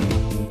maineen.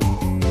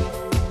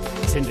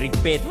 Sen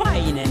rippeet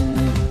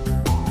vainen,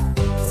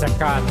 sä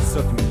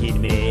katsot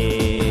mihin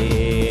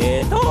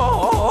meet.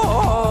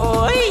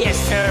 Oh,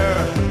 yes sir,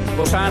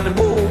 osaan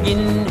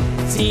buugin,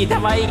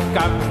 siitä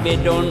vaikka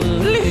vedon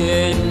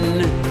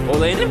lyön.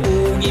 Olen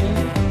buugin,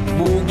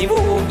 buugi,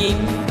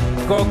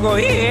 koko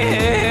yön.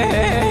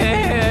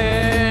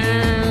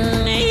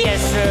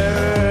 Yes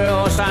sir,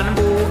 osaan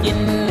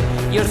buugin,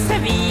 jos sä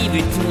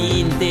viivyt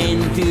niin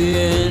teen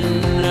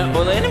työn.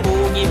 Olen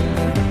buugi,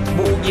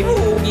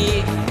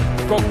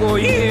 koko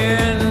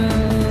yön.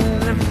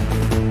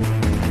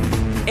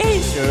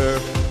 Ei sir,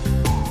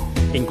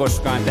 en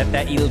koskaan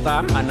tätä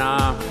iltaa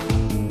manaa.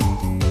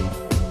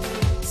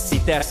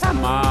 Sitä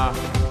samaa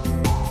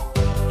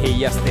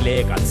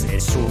heijastelee katse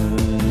sun.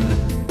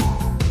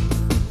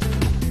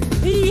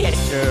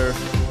 Yes sir,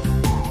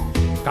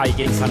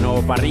 kaiken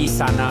sanoo pari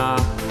sanaa.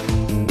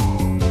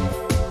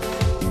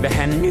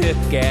 Vähän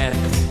nyökkäät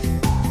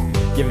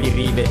ja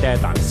viri vetää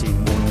tanssin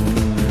mun.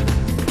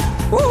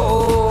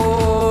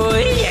 Oh,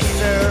 yes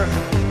sir,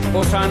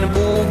 osaan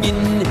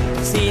buugin,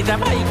 siitä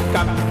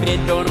vaikka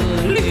vedon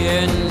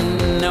lyön.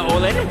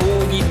 Olen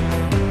buugi,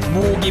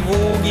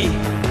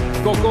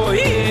 koko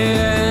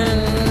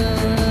yön.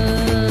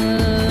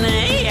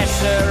 Yes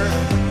sir,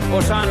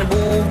 osaan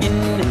buugin,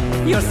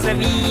 jos sä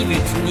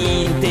viivyt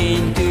niin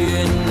teen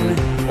työn.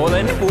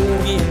 Olen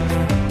buugi,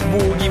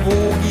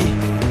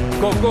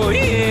 koko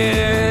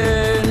yön.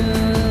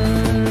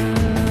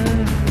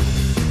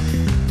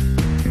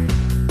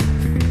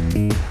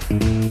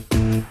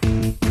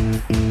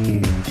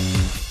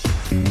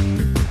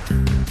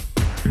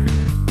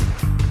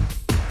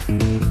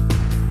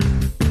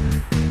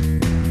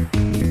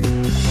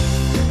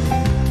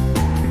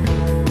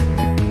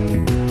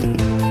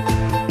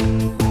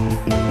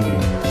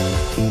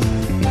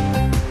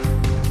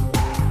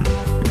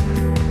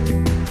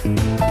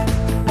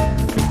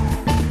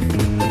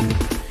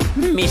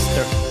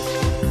 Mister,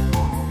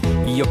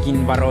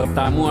 jokin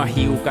varoittaa mua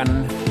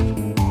hiukan.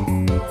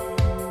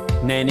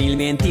 Näen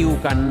ilmeen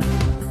tiukan.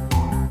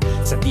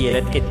 Sä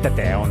tiedät, että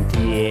tää on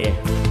tie.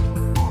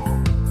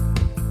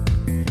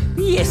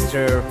 Yes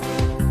sir,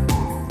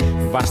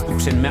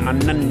 vastuksen mä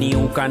annan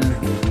niukan.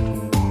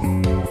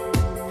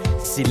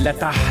 Sillä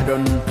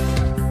tahdon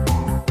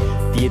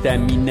tietää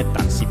minne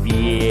tanssi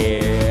vie.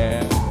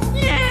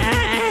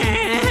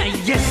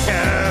 Yeah, yes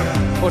sir,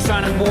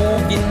 osaan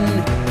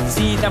buugin,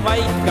 siitä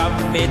vaikka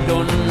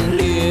vedon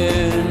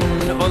lyön.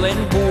 Olen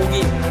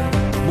buugi,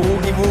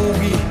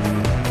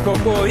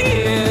 koko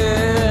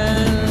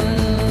yön.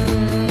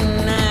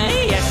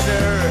 Yes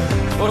sir,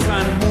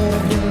 osaan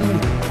buugin,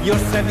 jos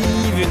sä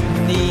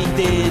viivyt niin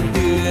teen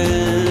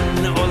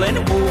työn.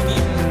 Olen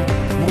buugi,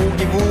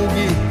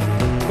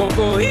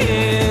 koko yön.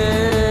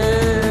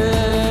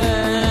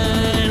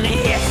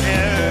 Yes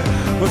sir,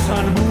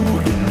 osaan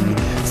buugin,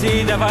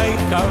 siitä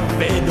vaikka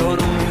vedon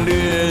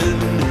lyön.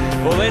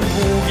 Olen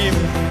buugi,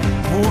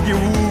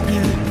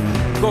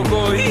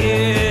 koko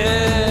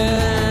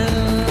yön.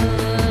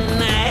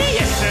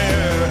 Yes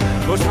sir,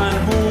 osaan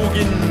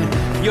buugin,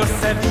 jos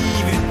sä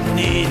viivyt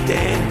niin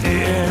teen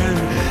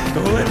työn.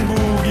 Olen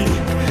buugi,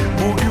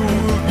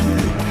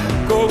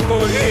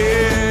 koko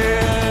yön.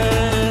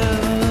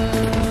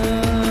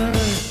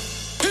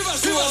 Hyvä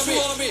Suomi!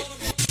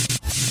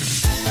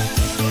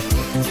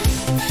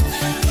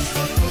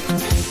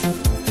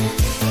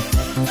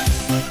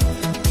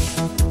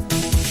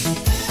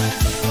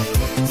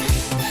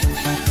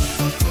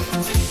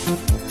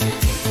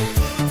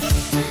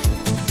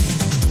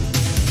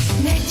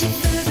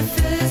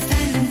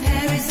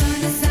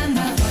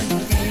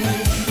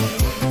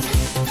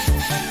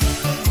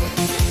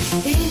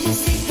 In the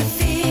sick of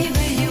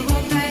fever, you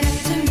walk right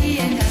up to me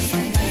and I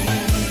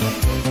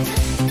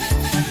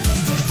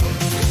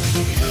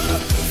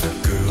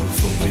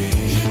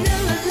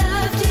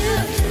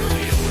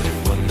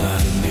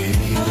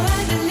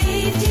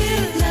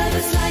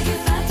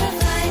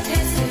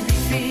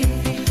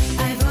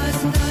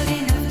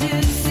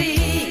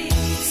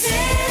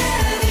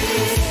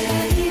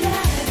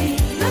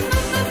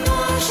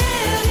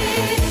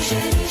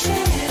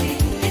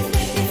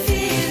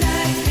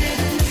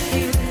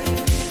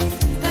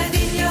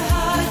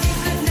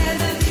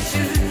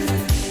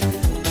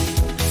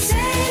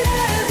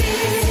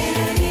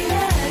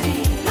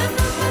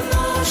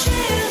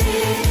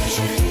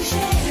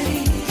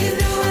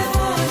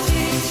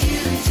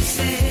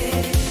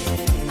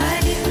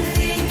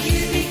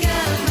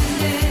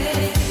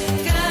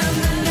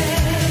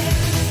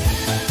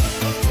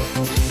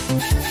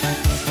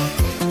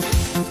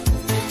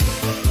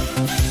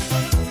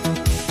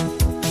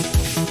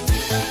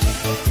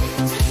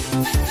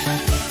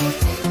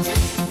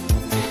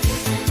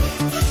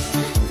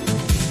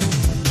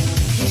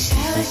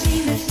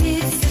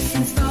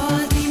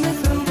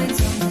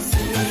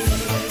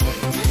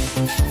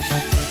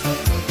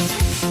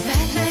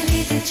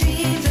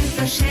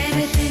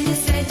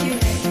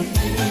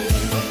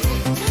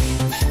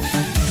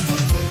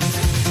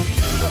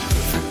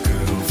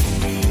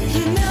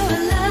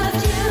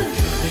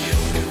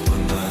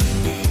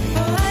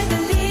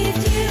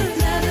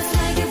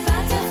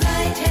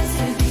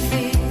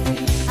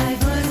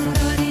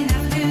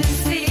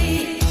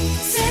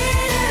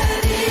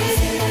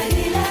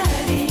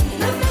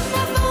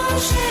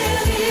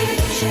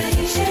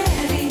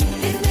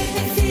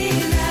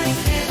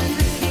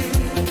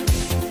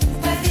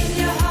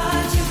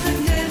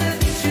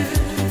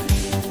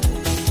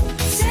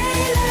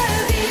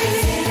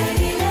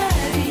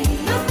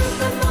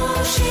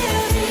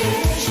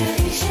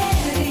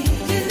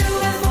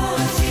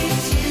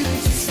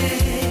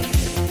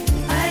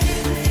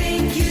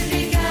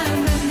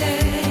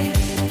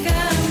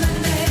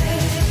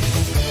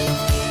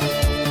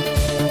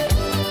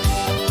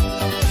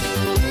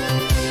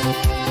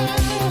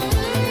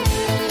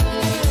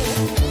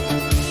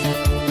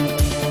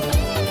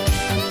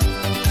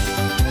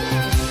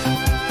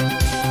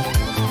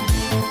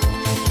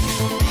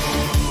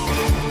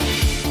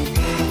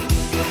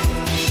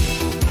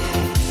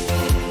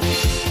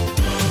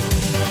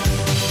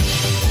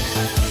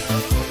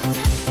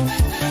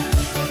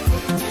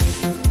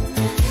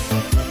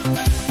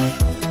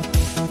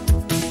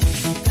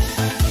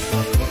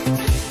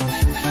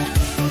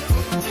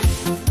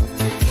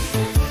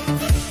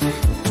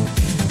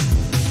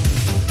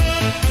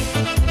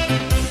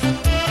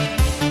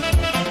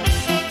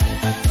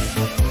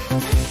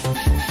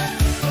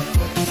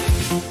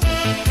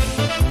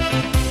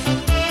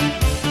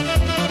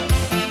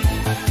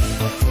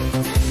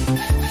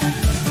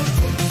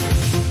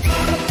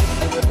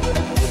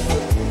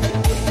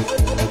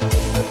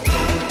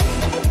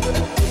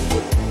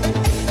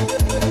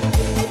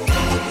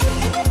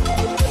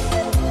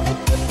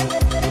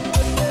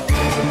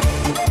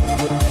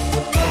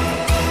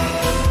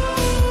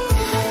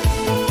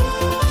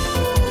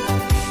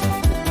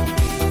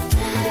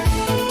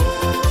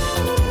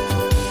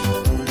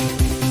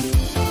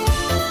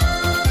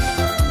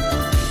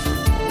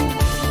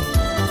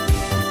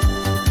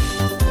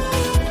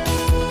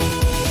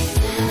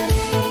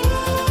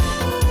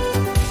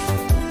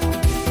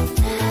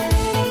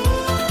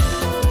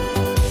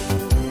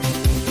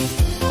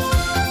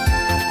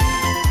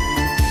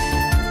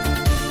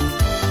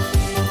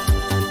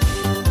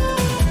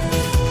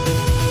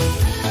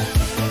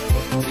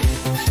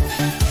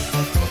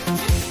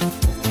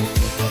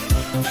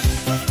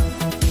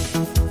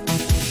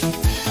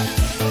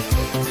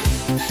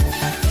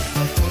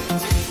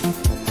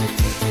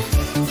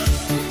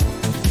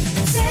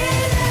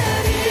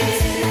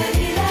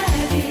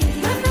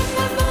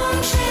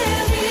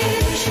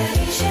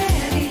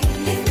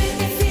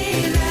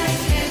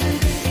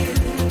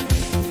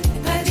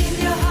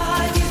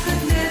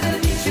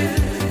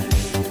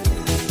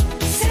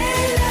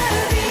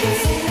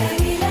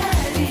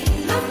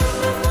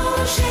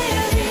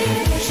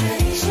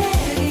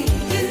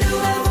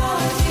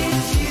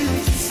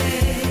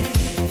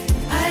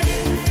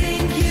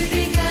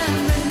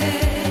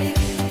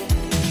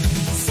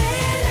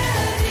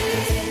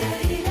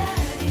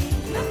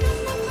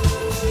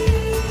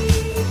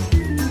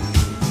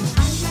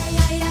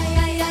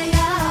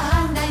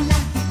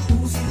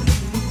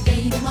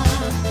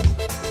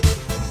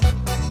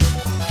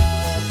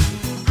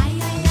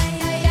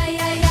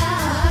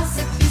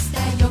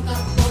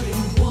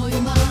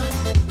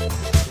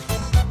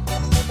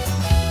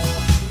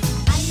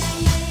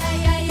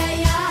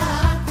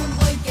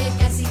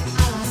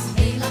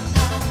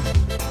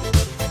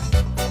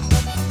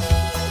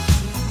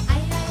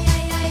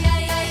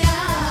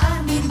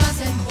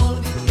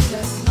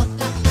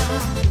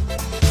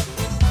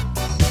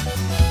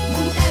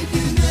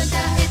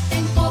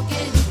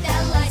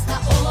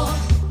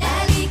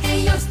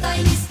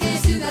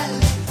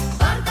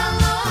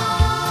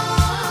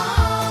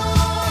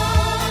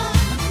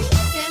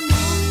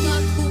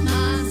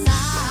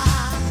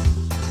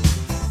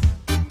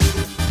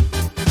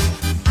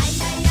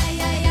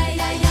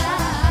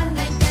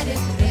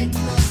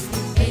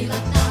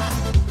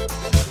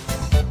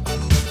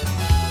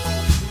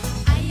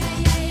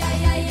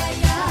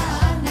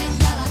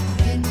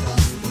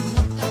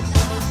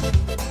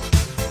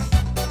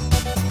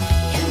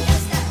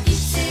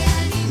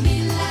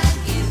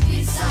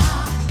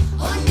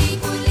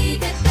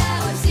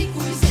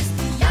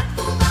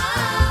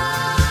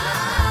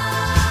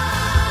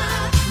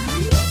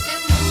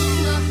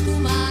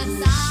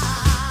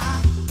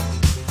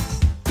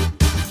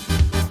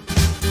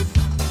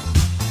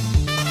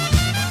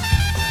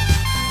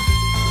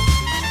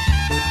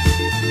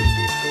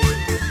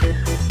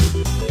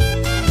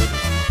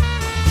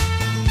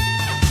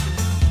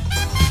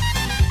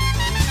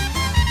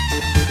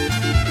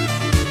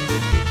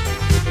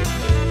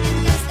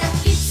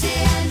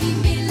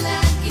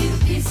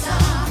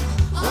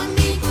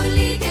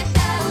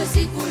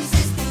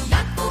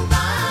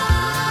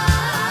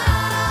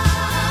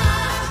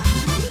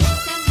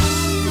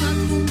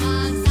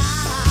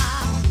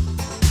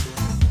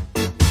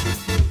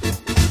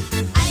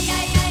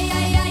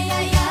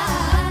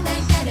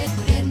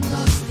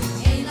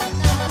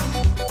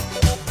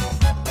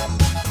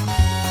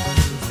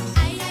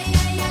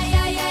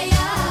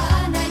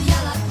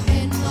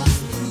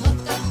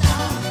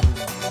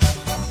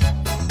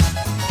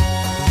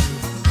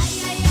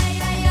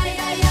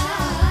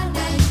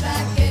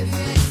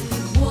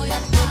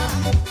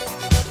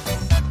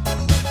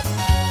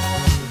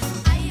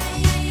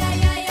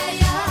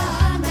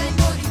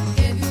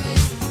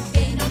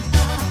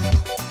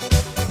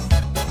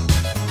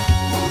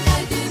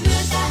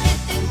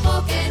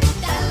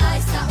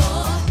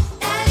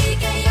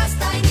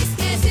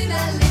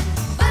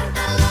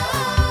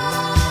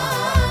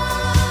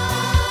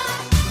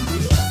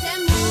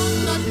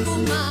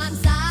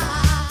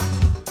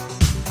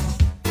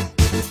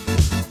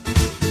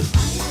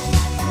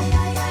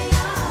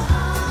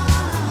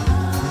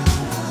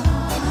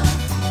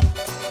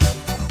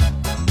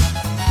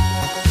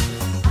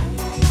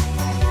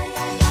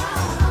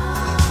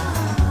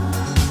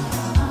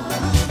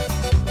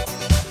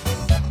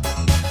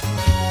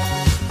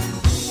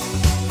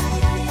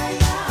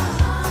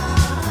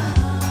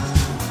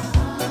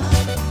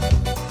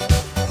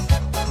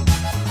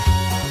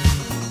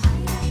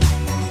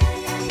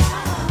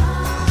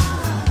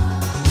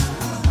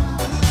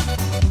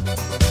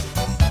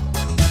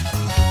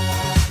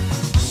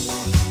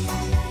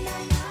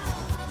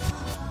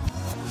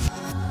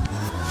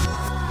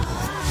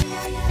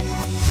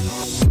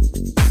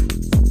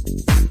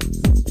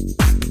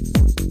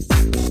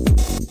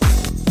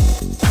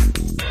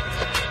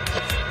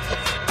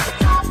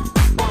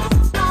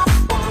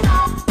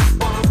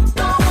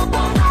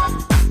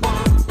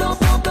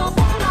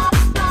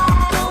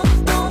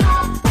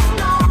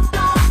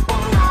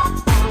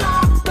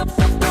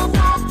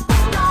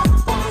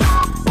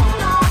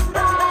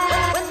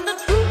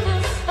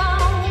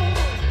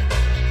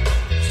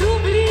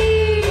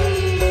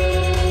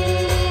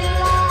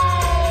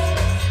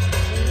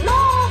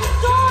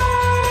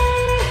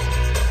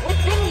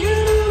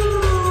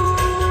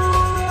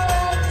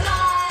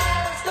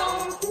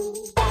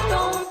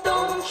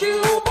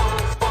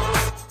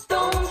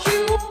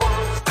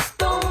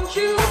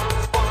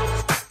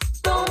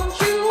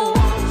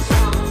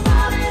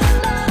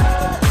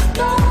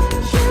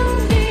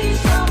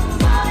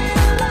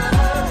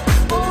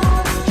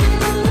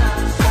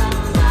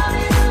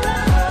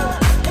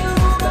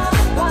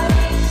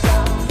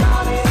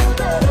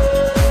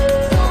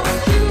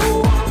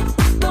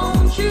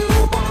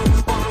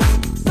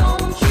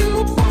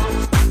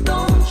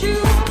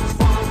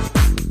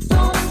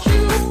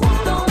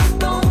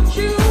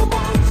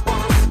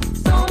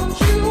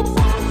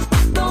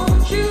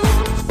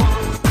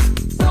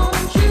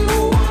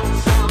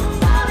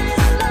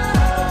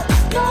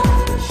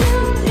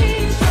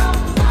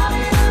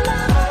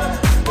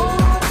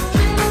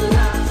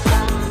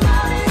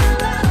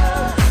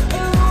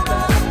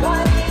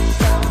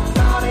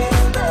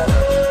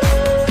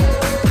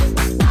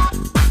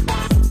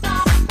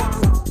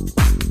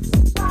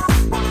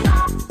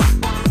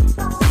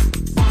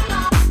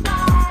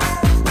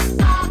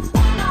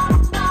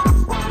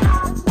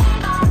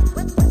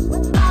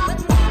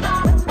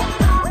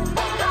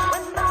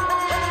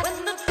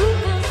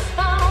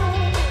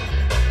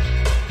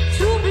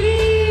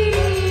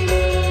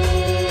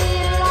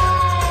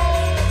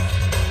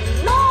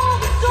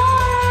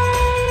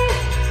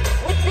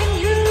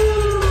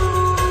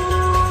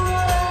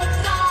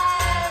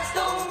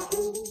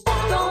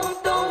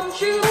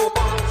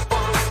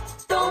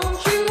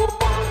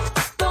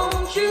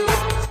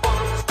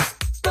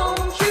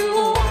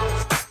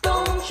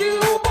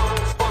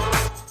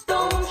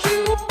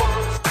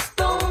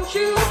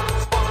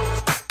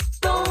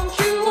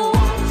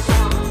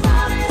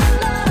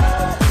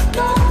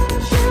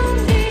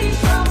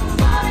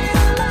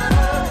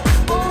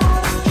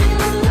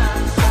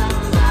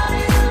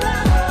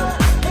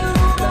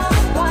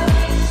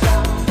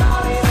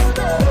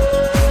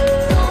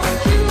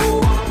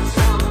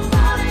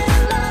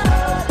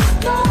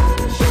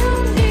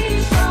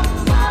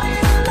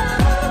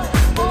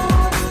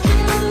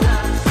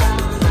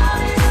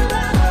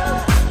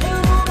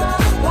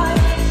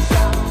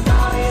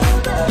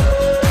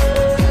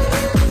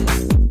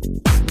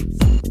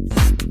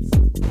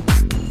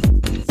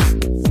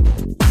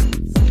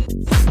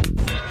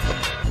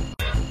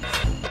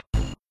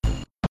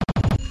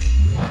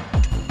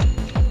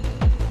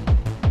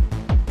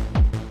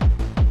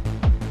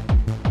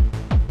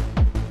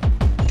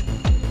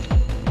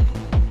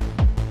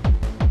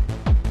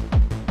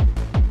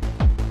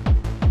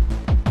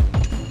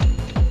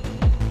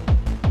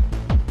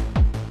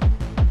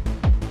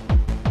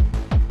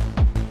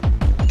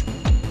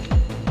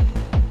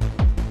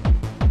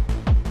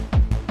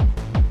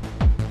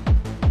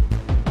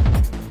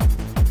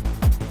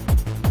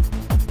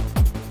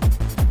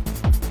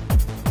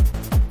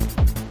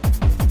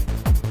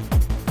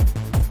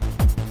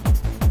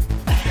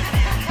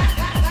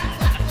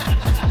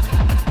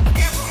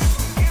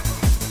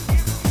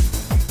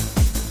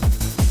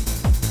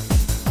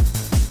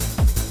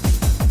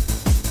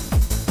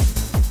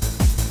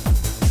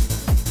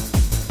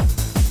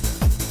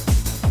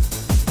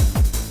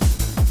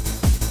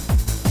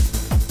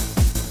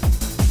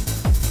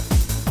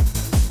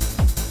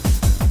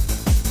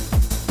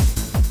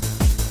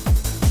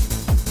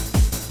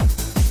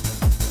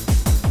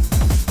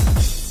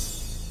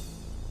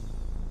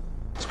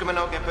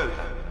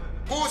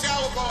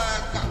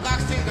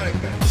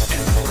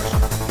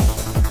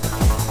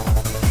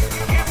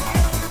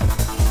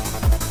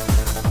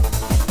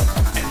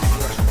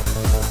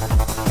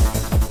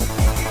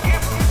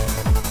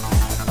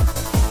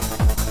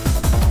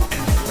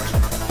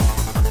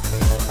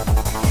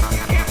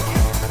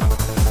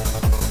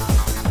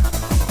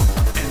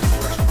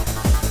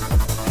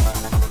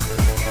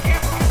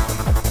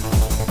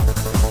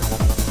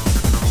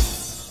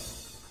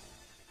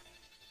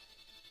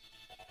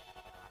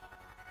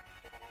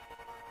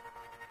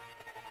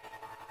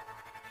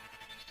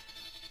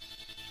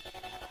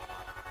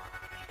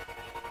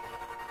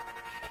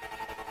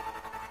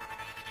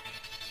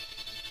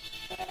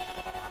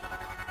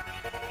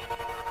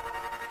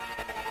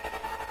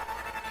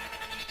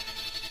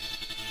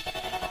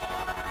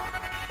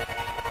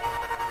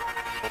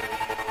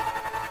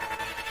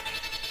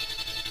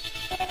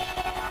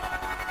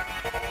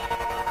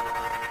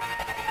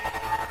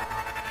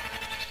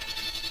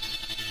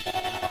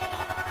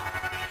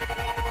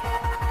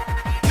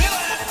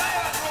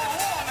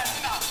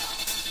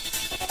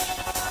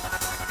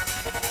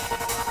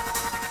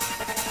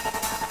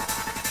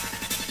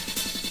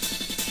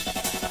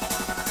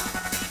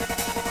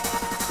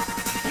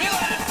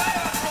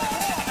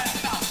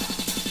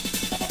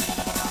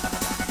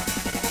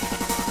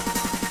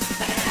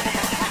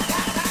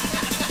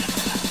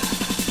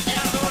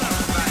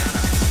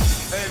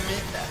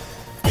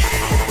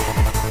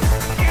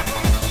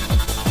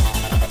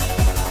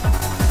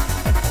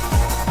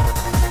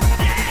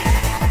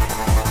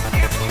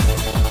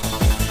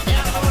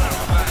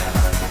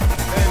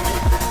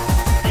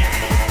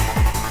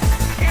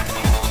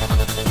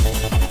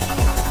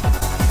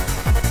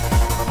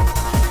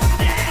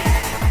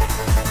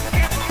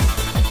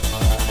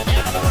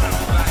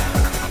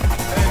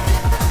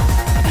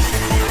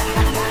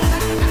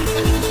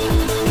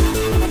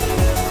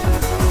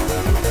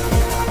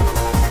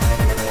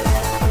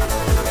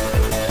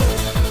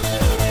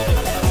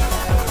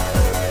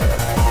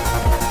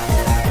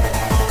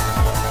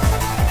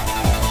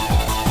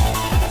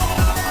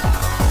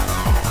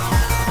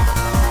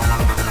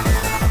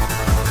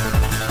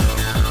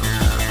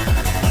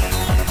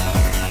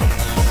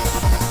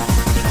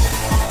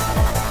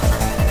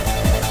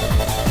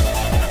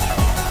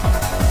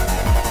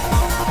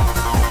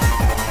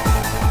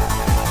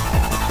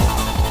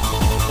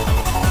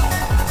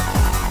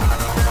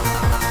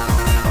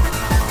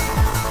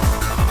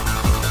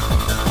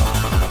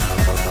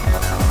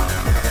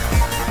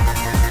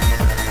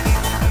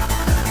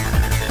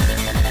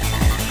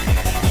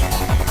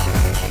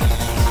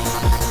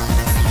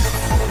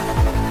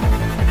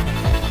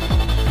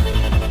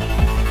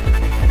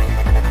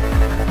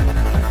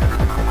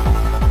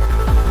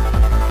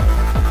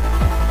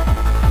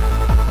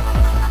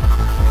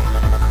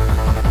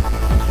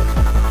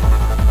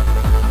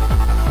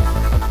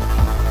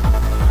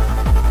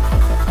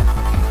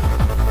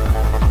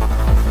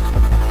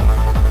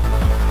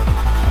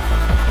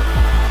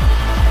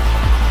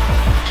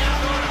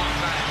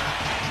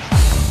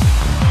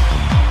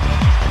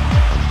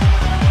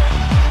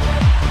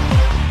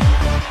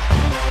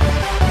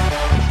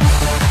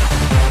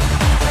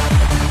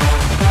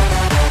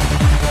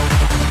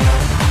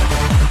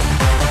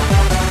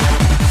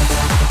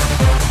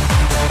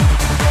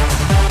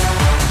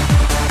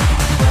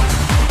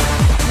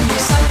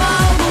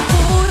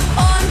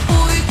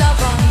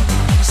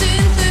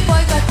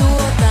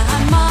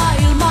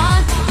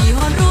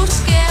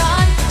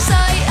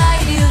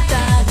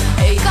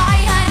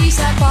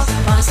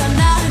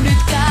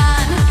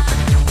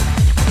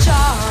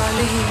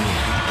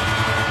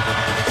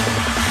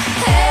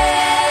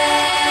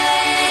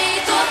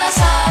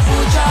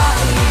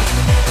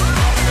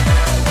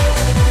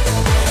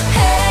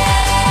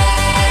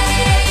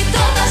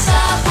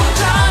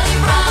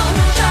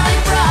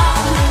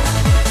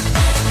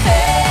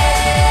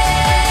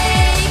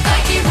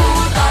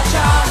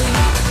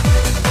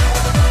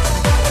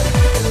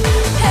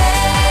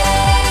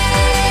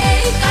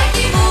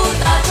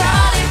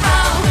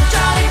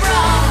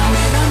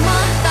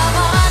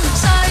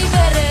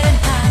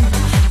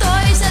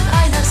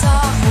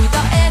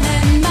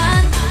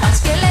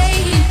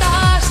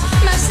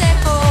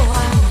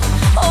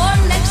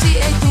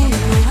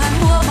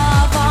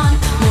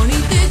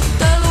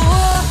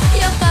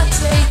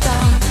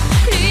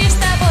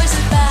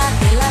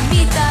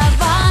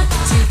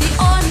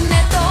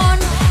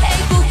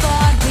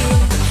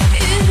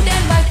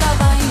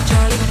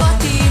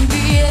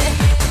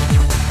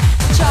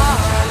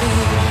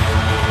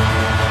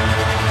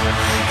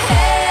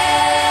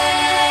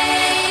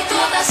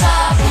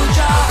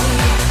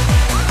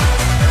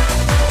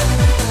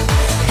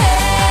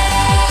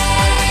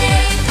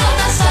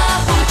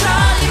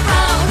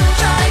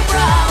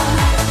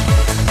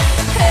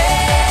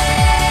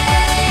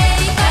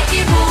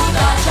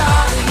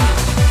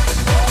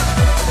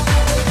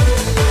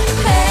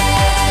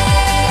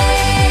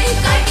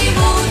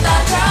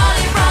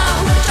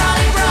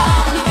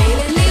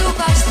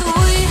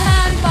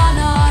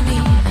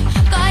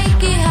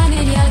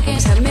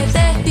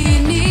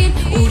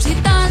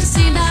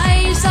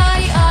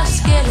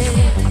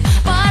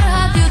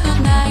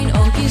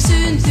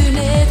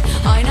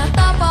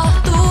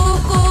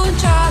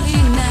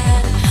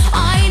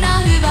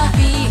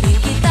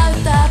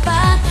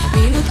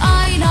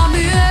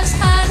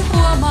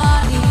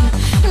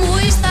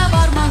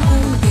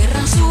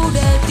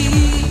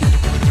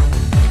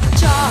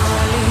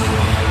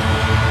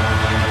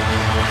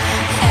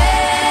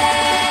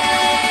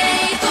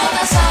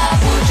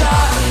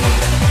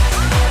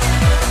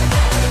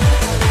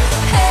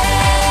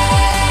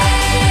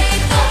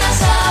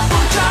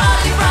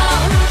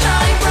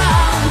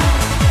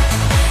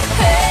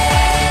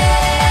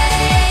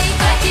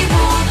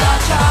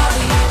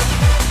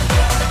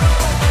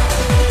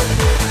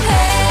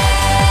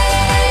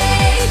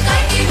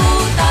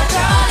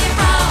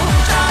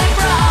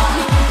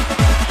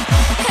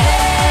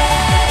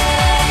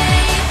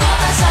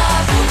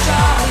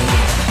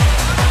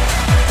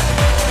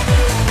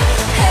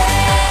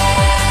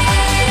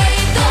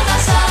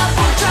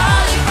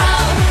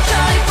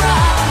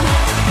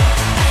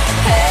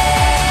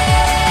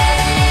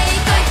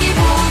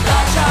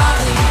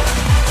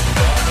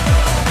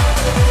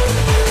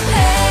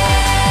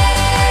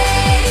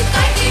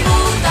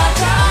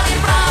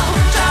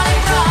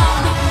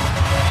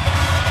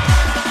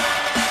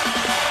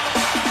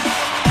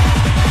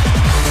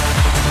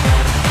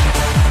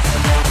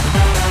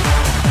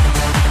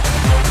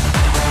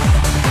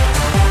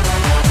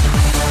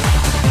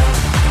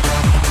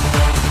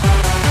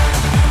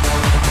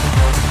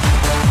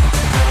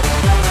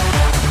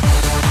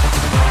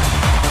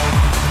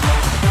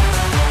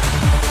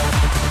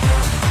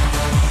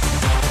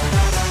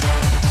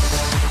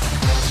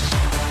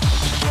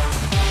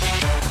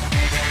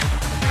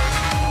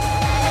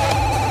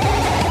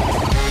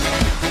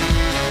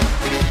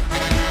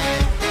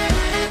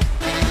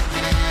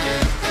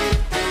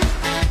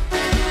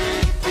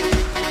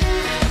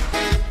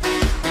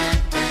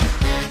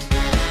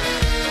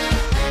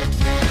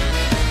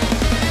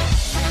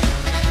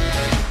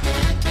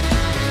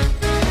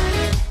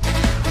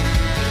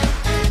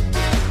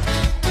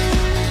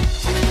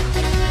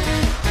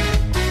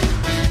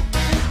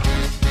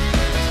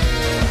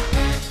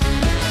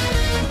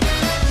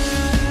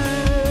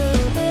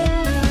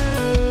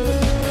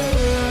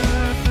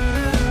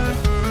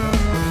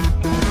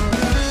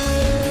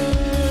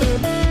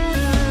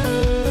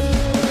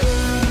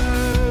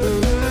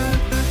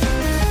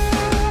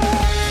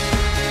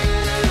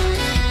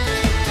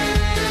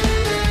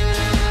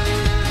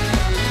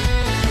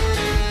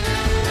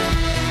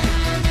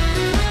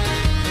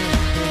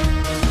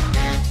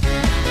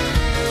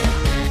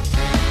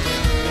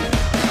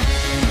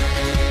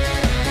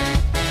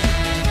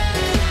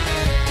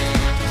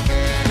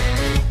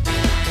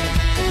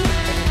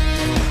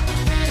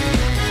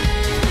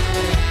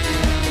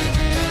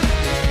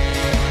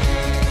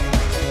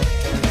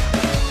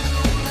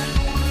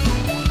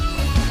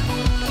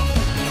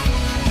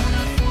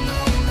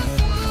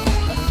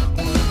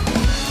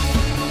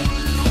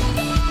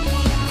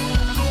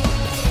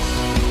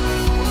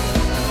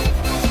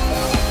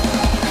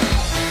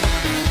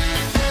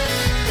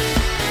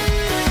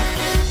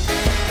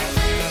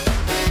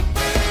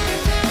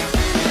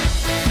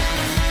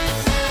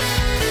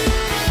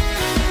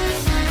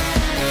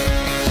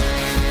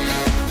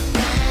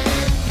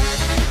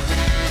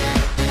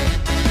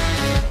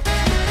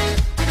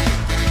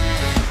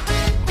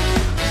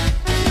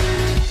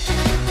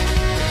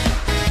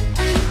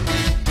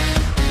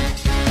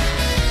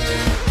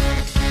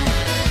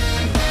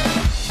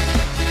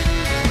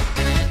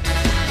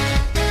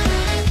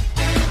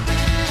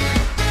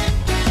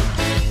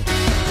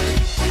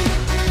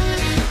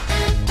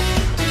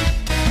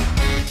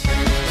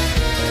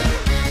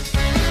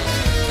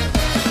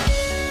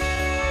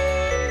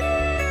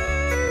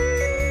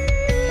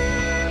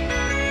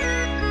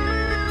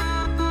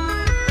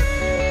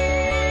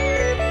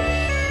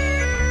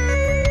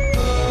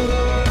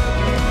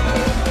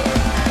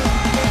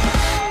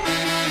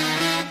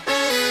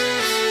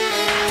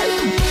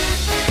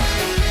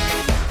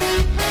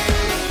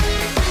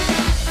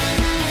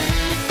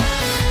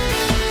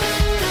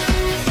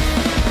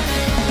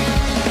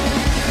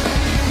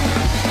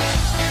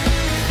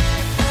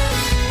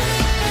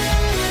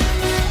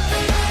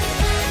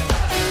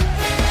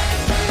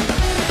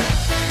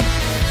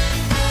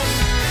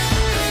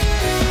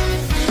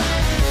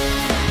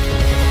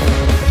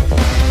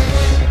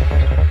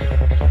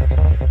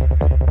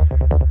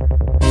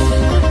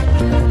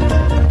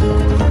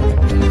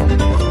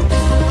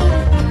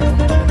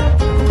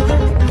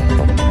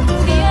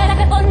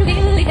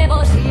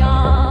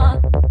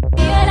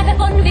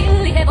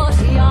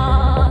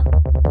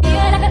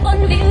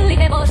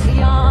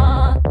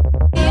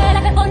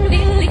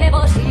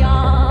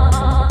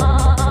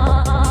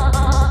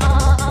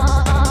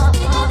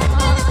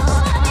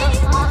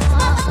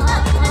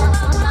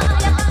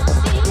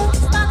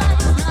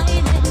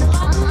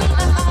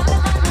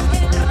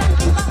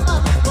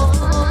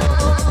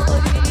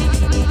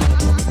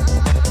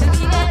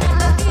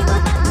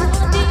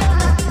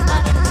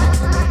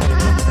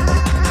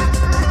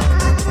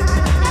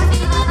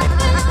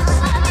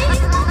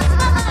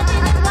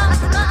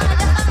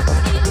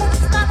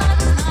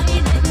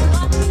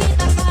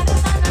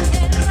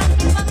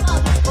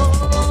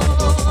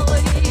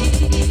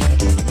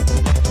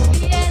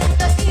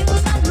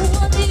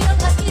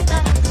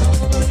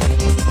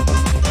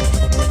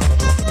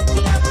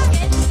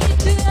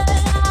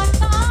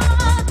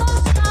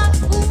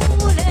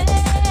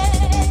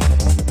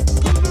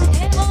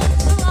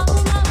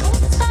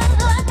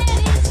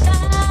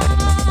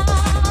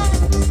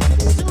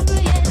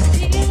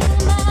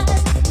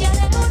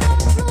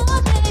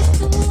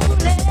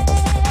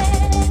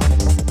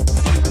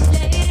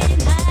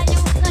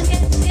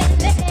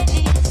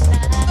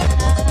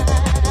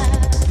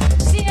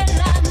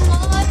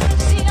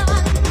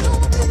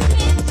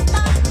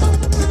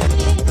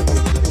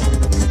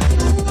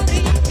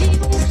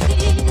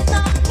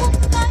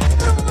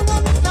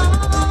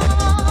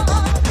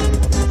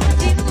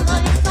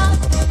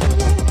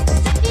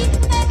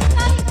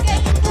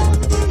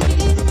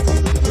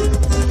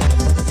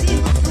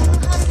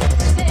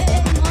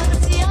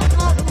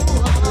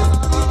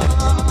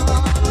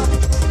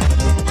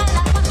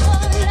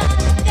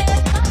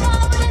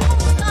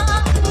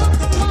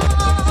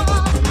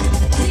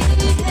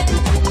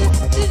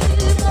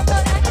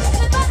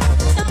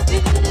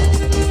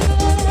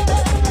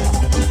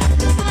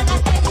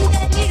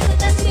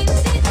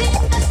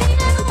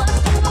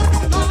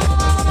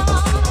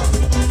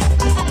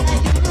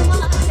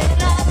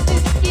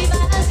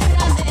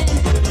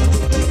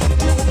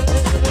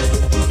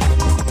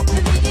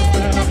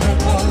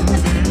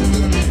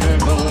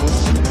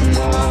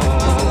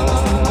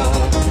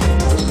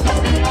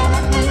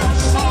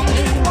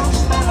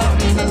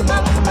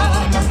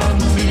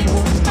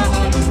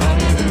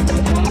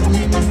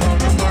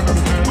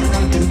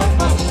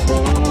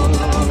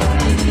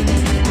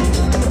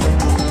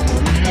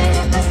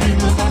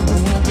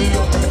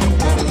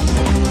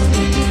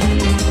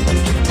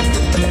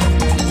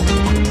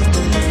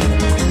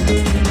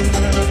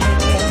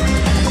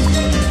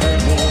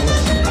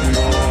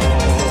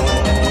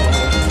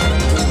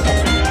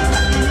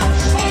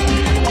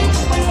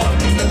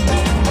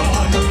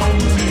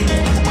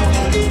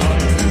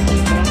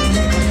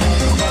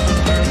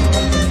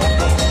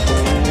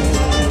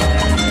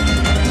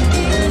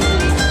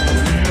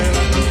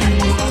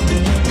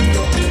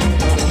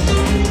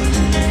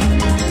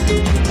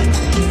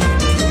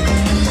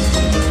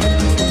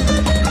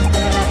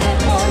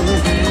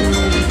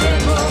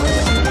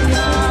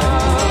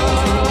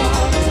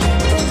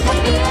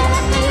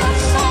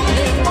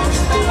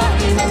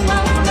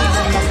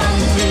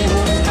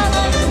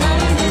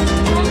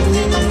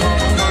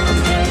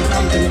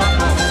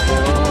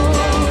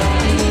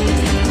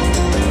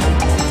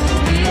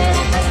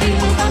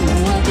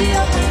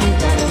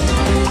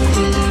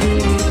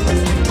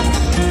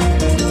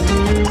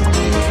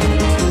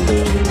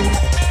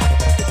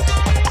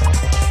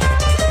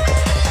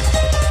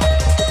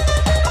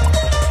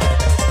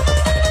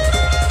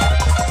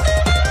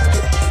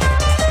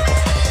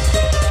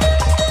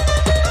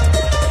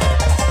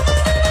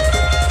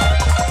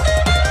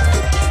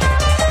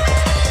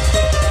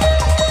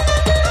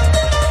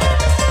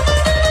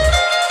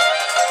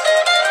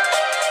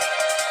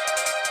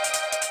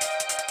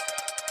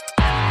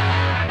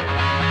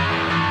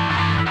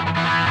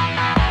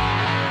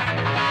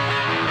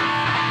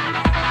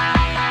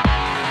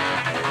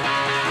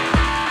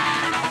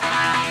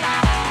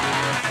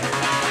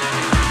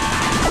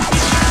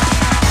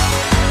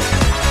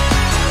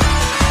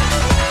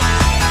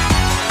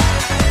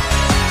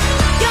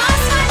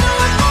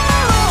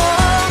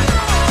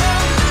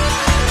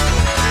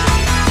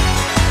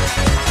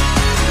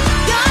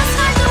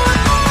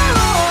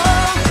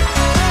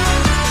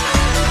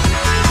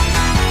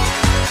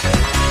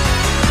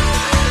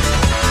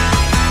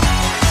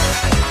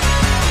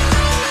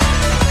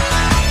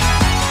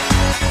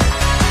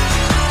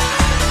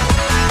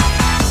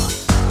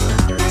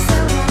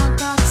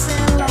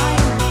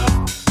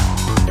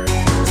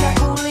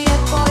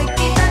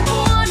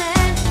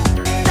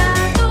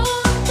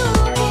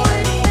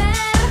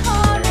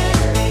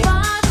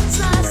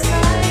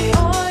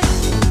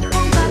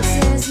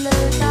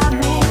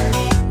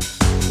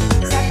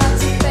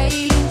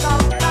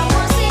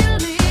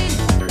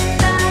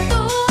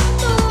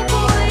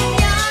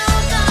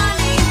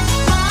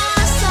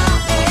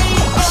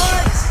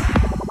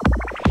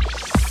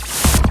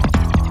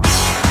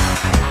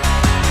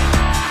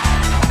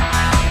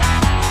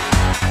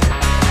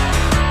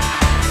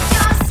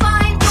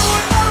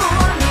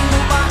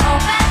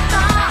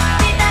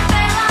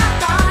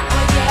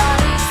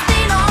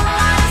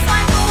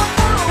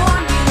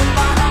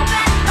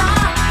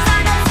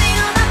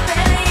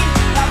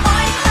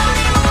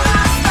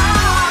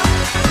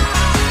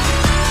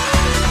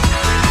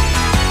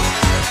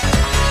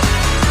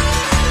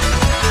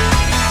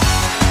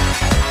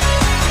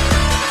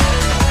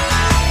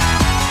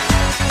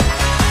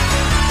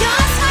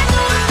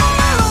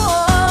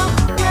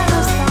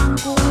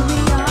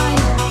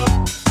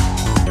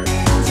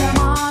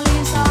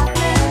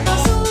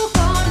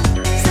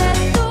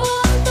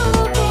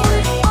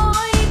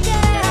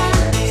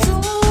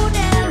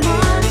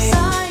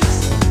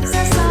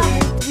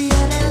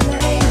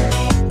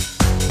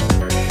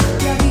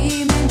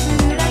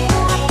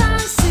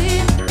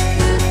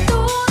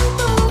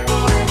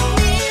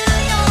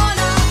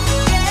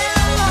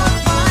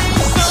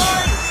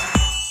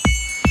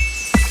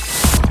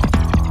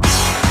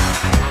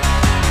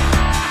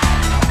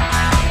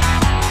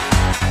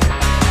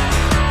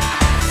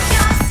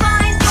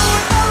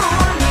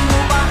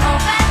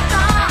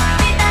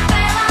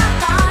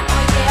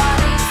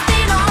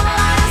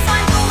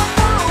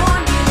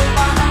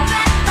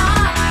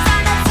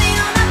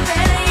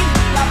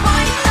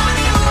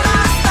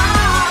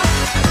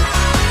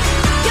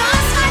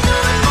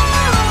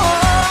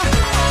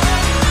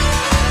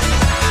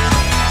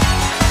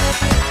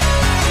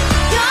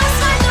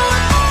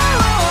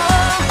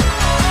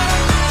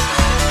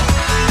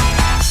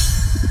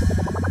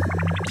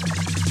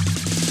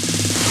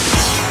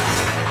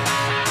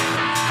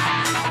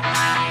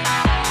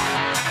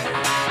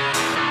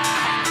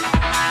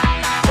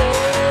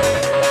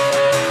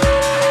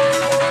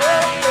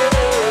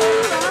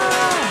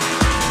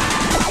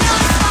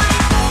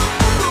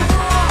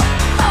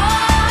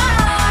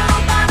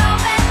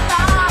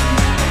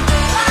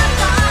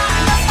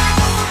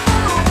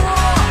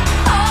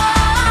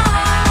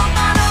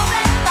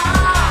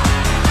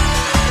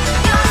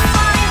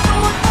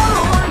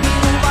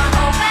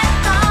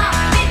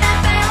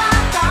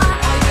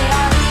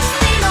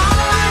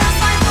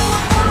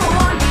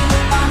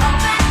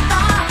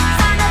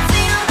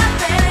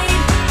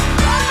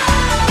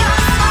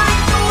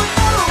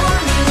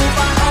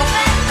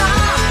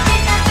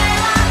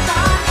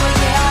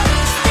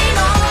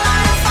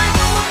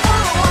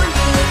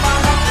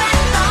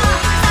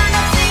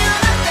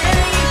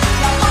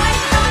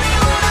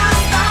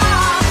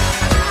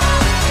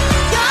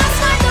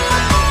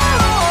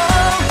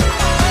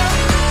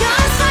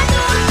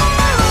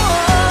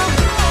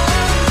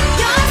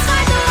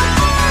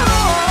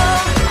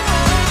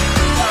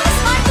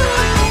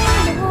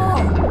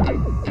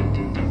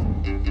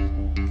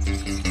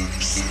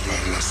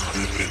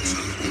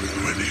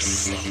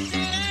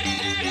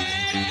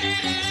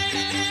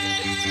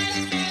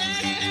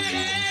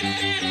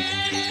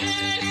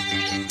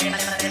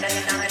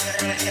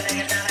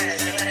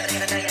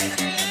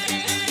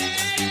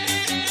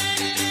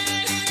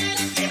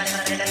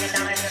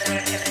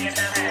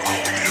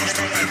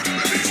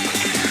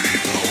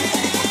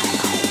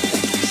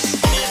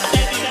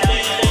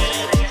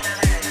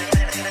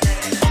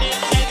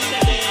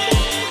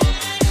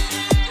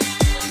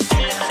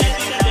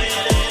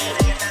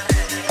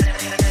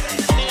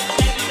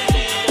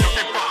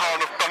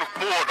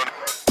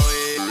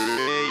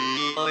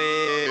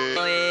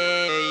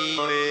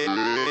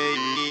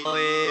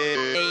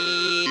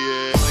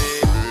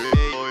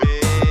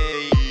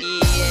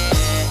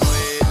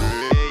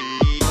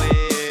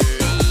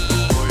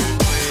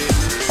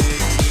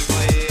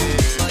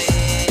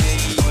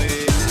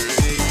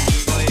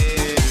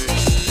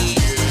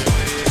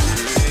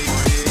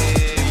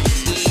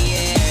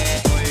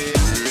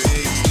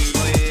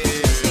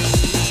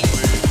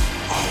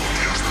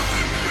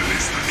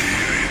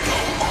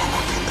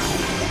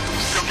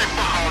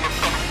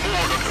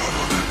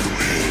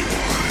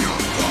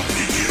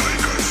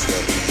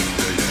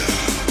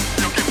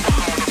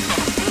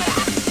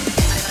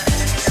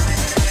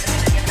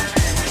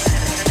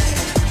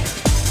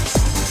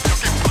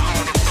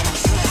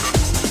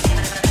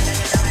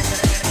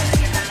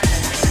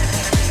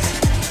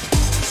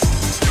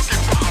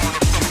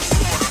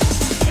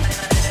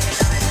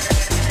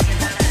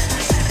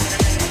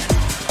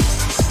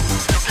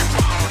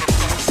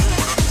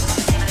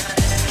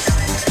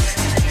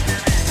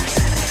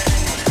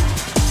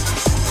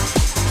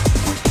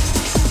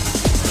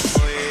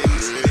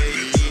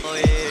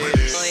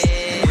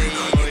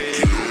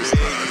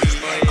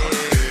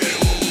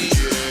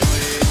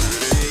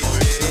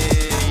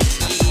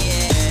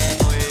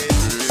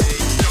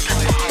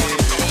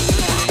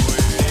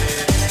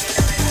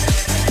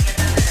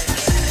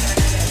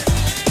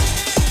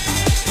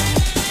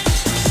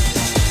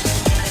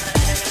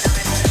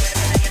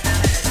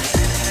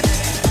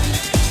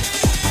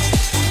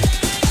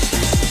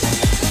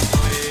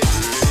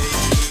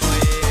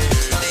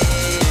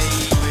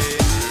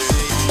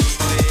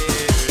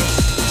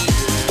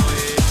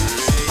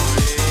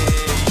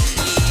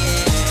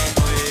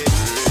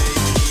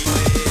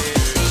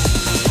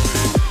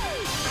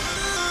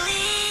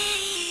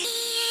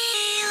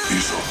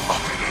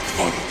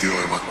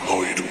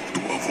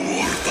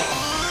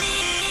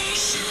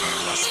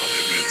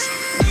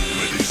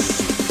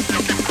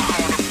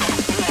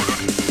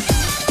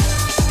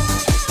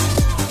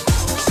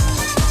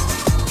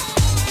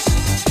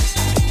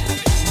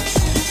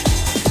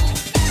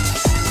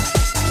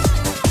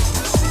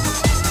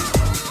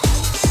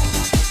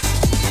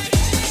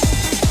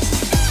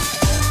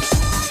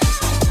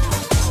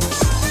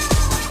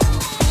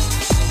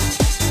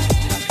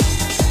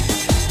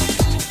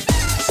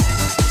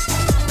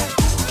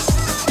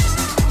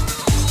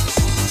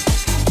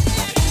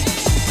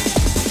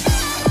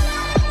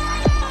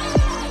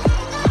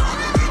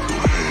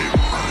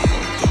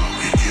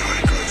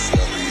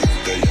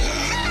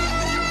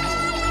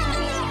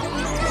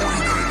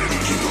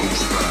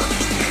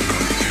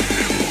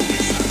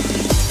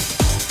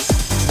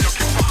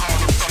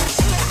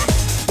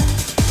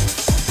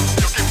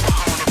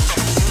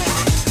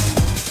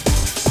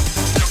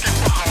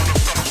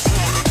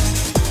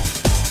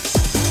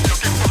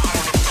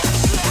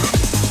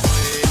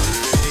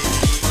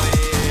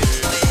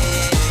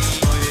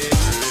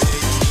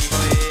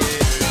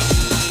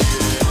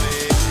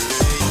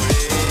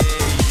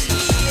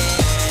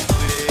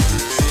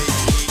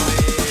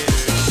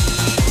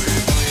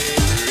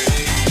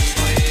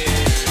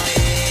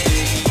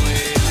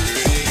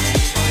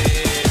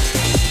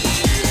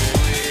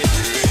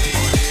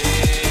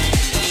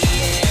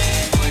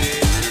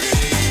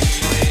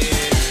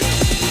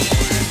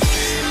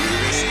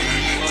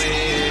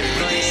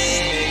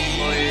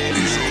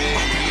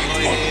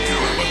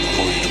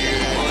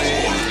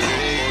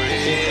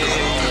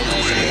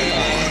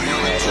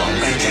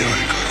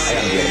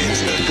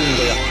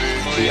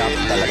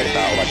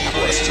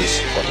vuodesta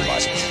siis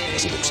kotimaiset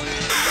esitykset.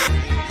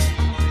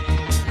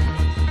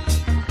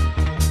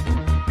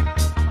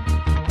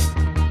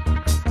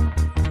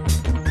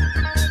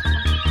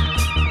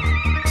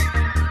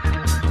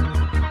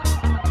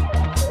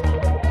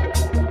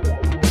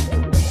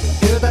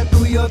 Työtä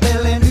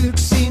tuijotellen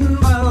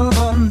yksin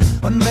valvon,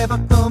 on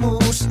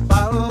levottomuus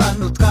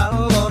vallannut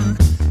kallon.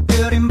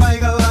 Pyörin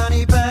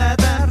paikallani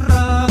päätä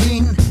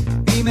raavin,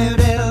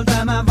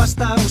 pimeydeltä mä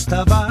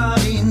vastausta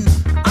vaadin.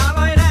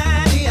 Aloin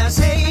ääniä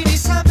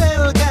seinissä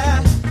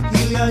pelkää,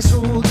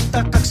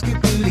 hiljaisuutta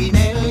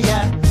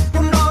 24.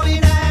 Kun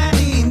olin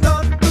ääniin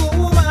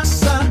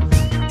tottumassa,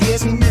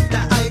 tiesin että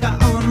aika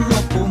on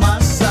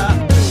loppumassa.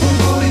 Kun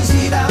kuulin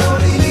siitä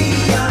oli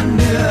liian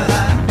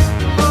myöhä,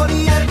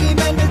 oli järki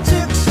mennyt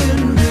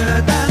syksyn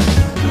myötä.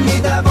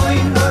 Mitä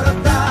voin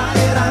odottaa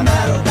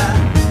elämältä,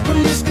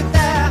 kun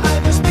jyskyttää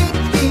aivos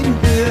pitkin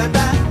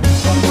työtä.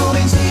 Kun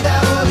kuulin siitä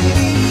oli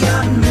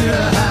liian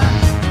myöhä,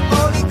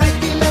 oli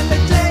kaikki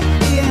mennyt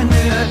lehtien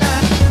myötä.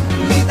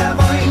 Mitä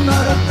voin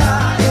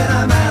odottaa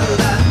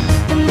elämältä,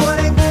 kun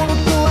vuoden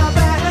kuluttua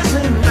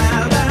pääsen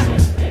päältä.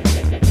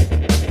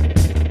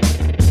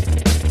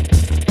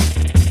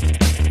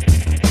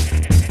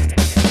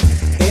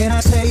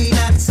 Enää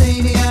seinät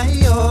seiniä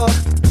ei oo,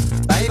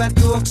 päivät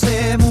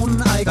juoksee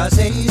mun aika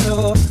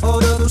seisoo.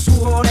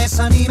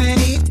 Odotushuoneessa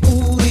nimeni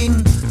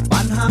kuulin,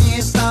 vanha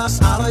mies taas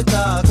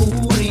aloittaa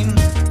kuurin.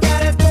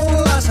 Kädet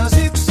mullassa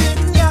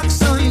syksyn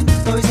jaksoin,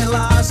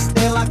 toisella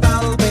asteella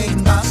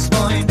kalpein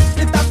kasvoin.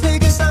 Nyt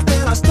apteekissa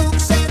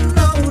pelastuksen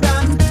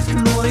noudan,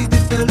 nuori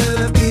tyttö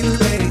lyö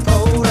pillerit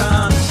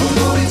kouraan. Kun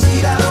kuulin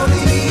siitä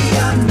oli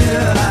liian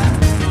myöhä,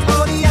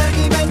 oli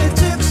järki mennyt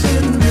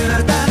syksyn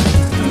myötä.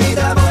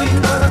 Mitä voin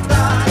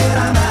odottaa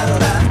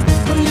elämältä,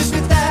 kun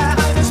jyskyttää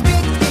aivos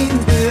pitkin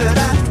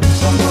työtä.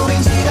 Kun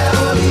kuulin siitä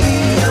oli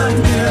liian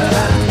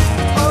myöhä,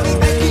 oli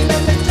kaikki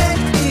mennyt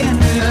lehtien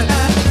myötä.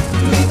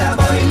 Mitä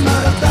voin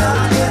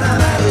odottaa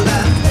elämältä,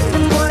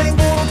 kun vuoden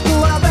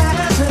kuluttua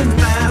pääsen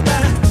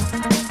päältä.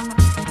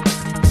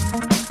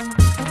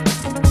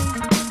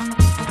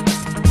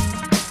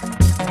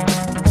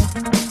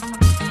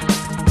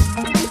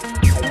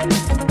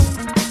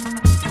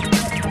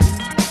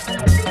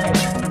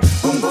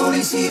 Kun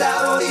kuulin siitä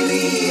oli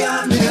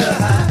liian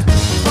myöhä,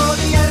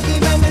 oli järki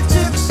mennyt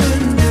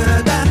syksyn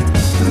myötä.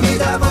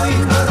 Mitä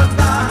voin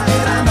odottaa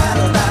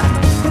elämältä,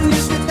 kun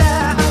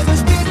jyskyttää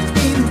aivos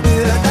pitkin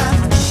työtä.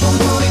 Kun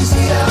kuulin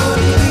siitä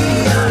oli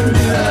liian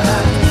myöhä,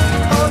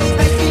 oli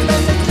kaikki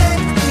mennyt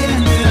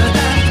lehtien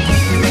myötä.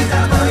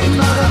 Mitä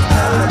voin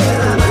odottaa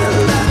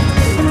elämältä,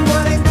 kun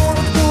vuoden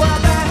kuluttua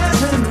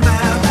pääsen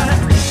päältä.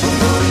 Kun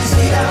kuulin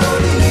siitä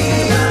oli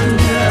liian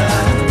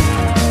myöhä.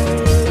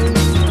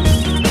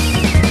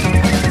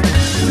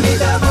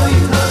 Mitä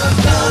voin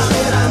odottaa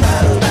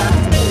elämältä,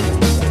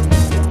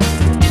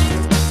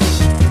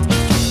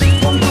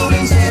 kun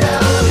kuulin siitä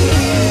oli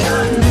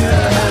liian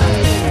myöhä.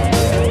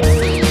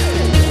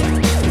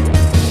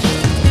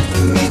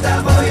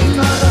 Mitä voin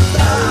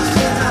odottaa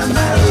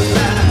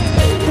elämältä,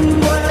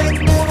 kun vuoden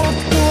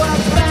kuluttua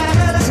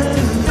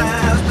pääsen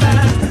päältä.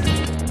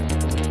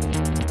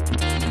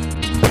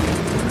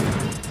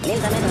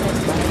 Miltä meno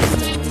nyt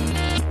maistuu?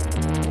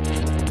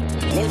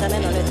 Miltä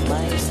meno nyt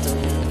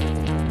maistuu?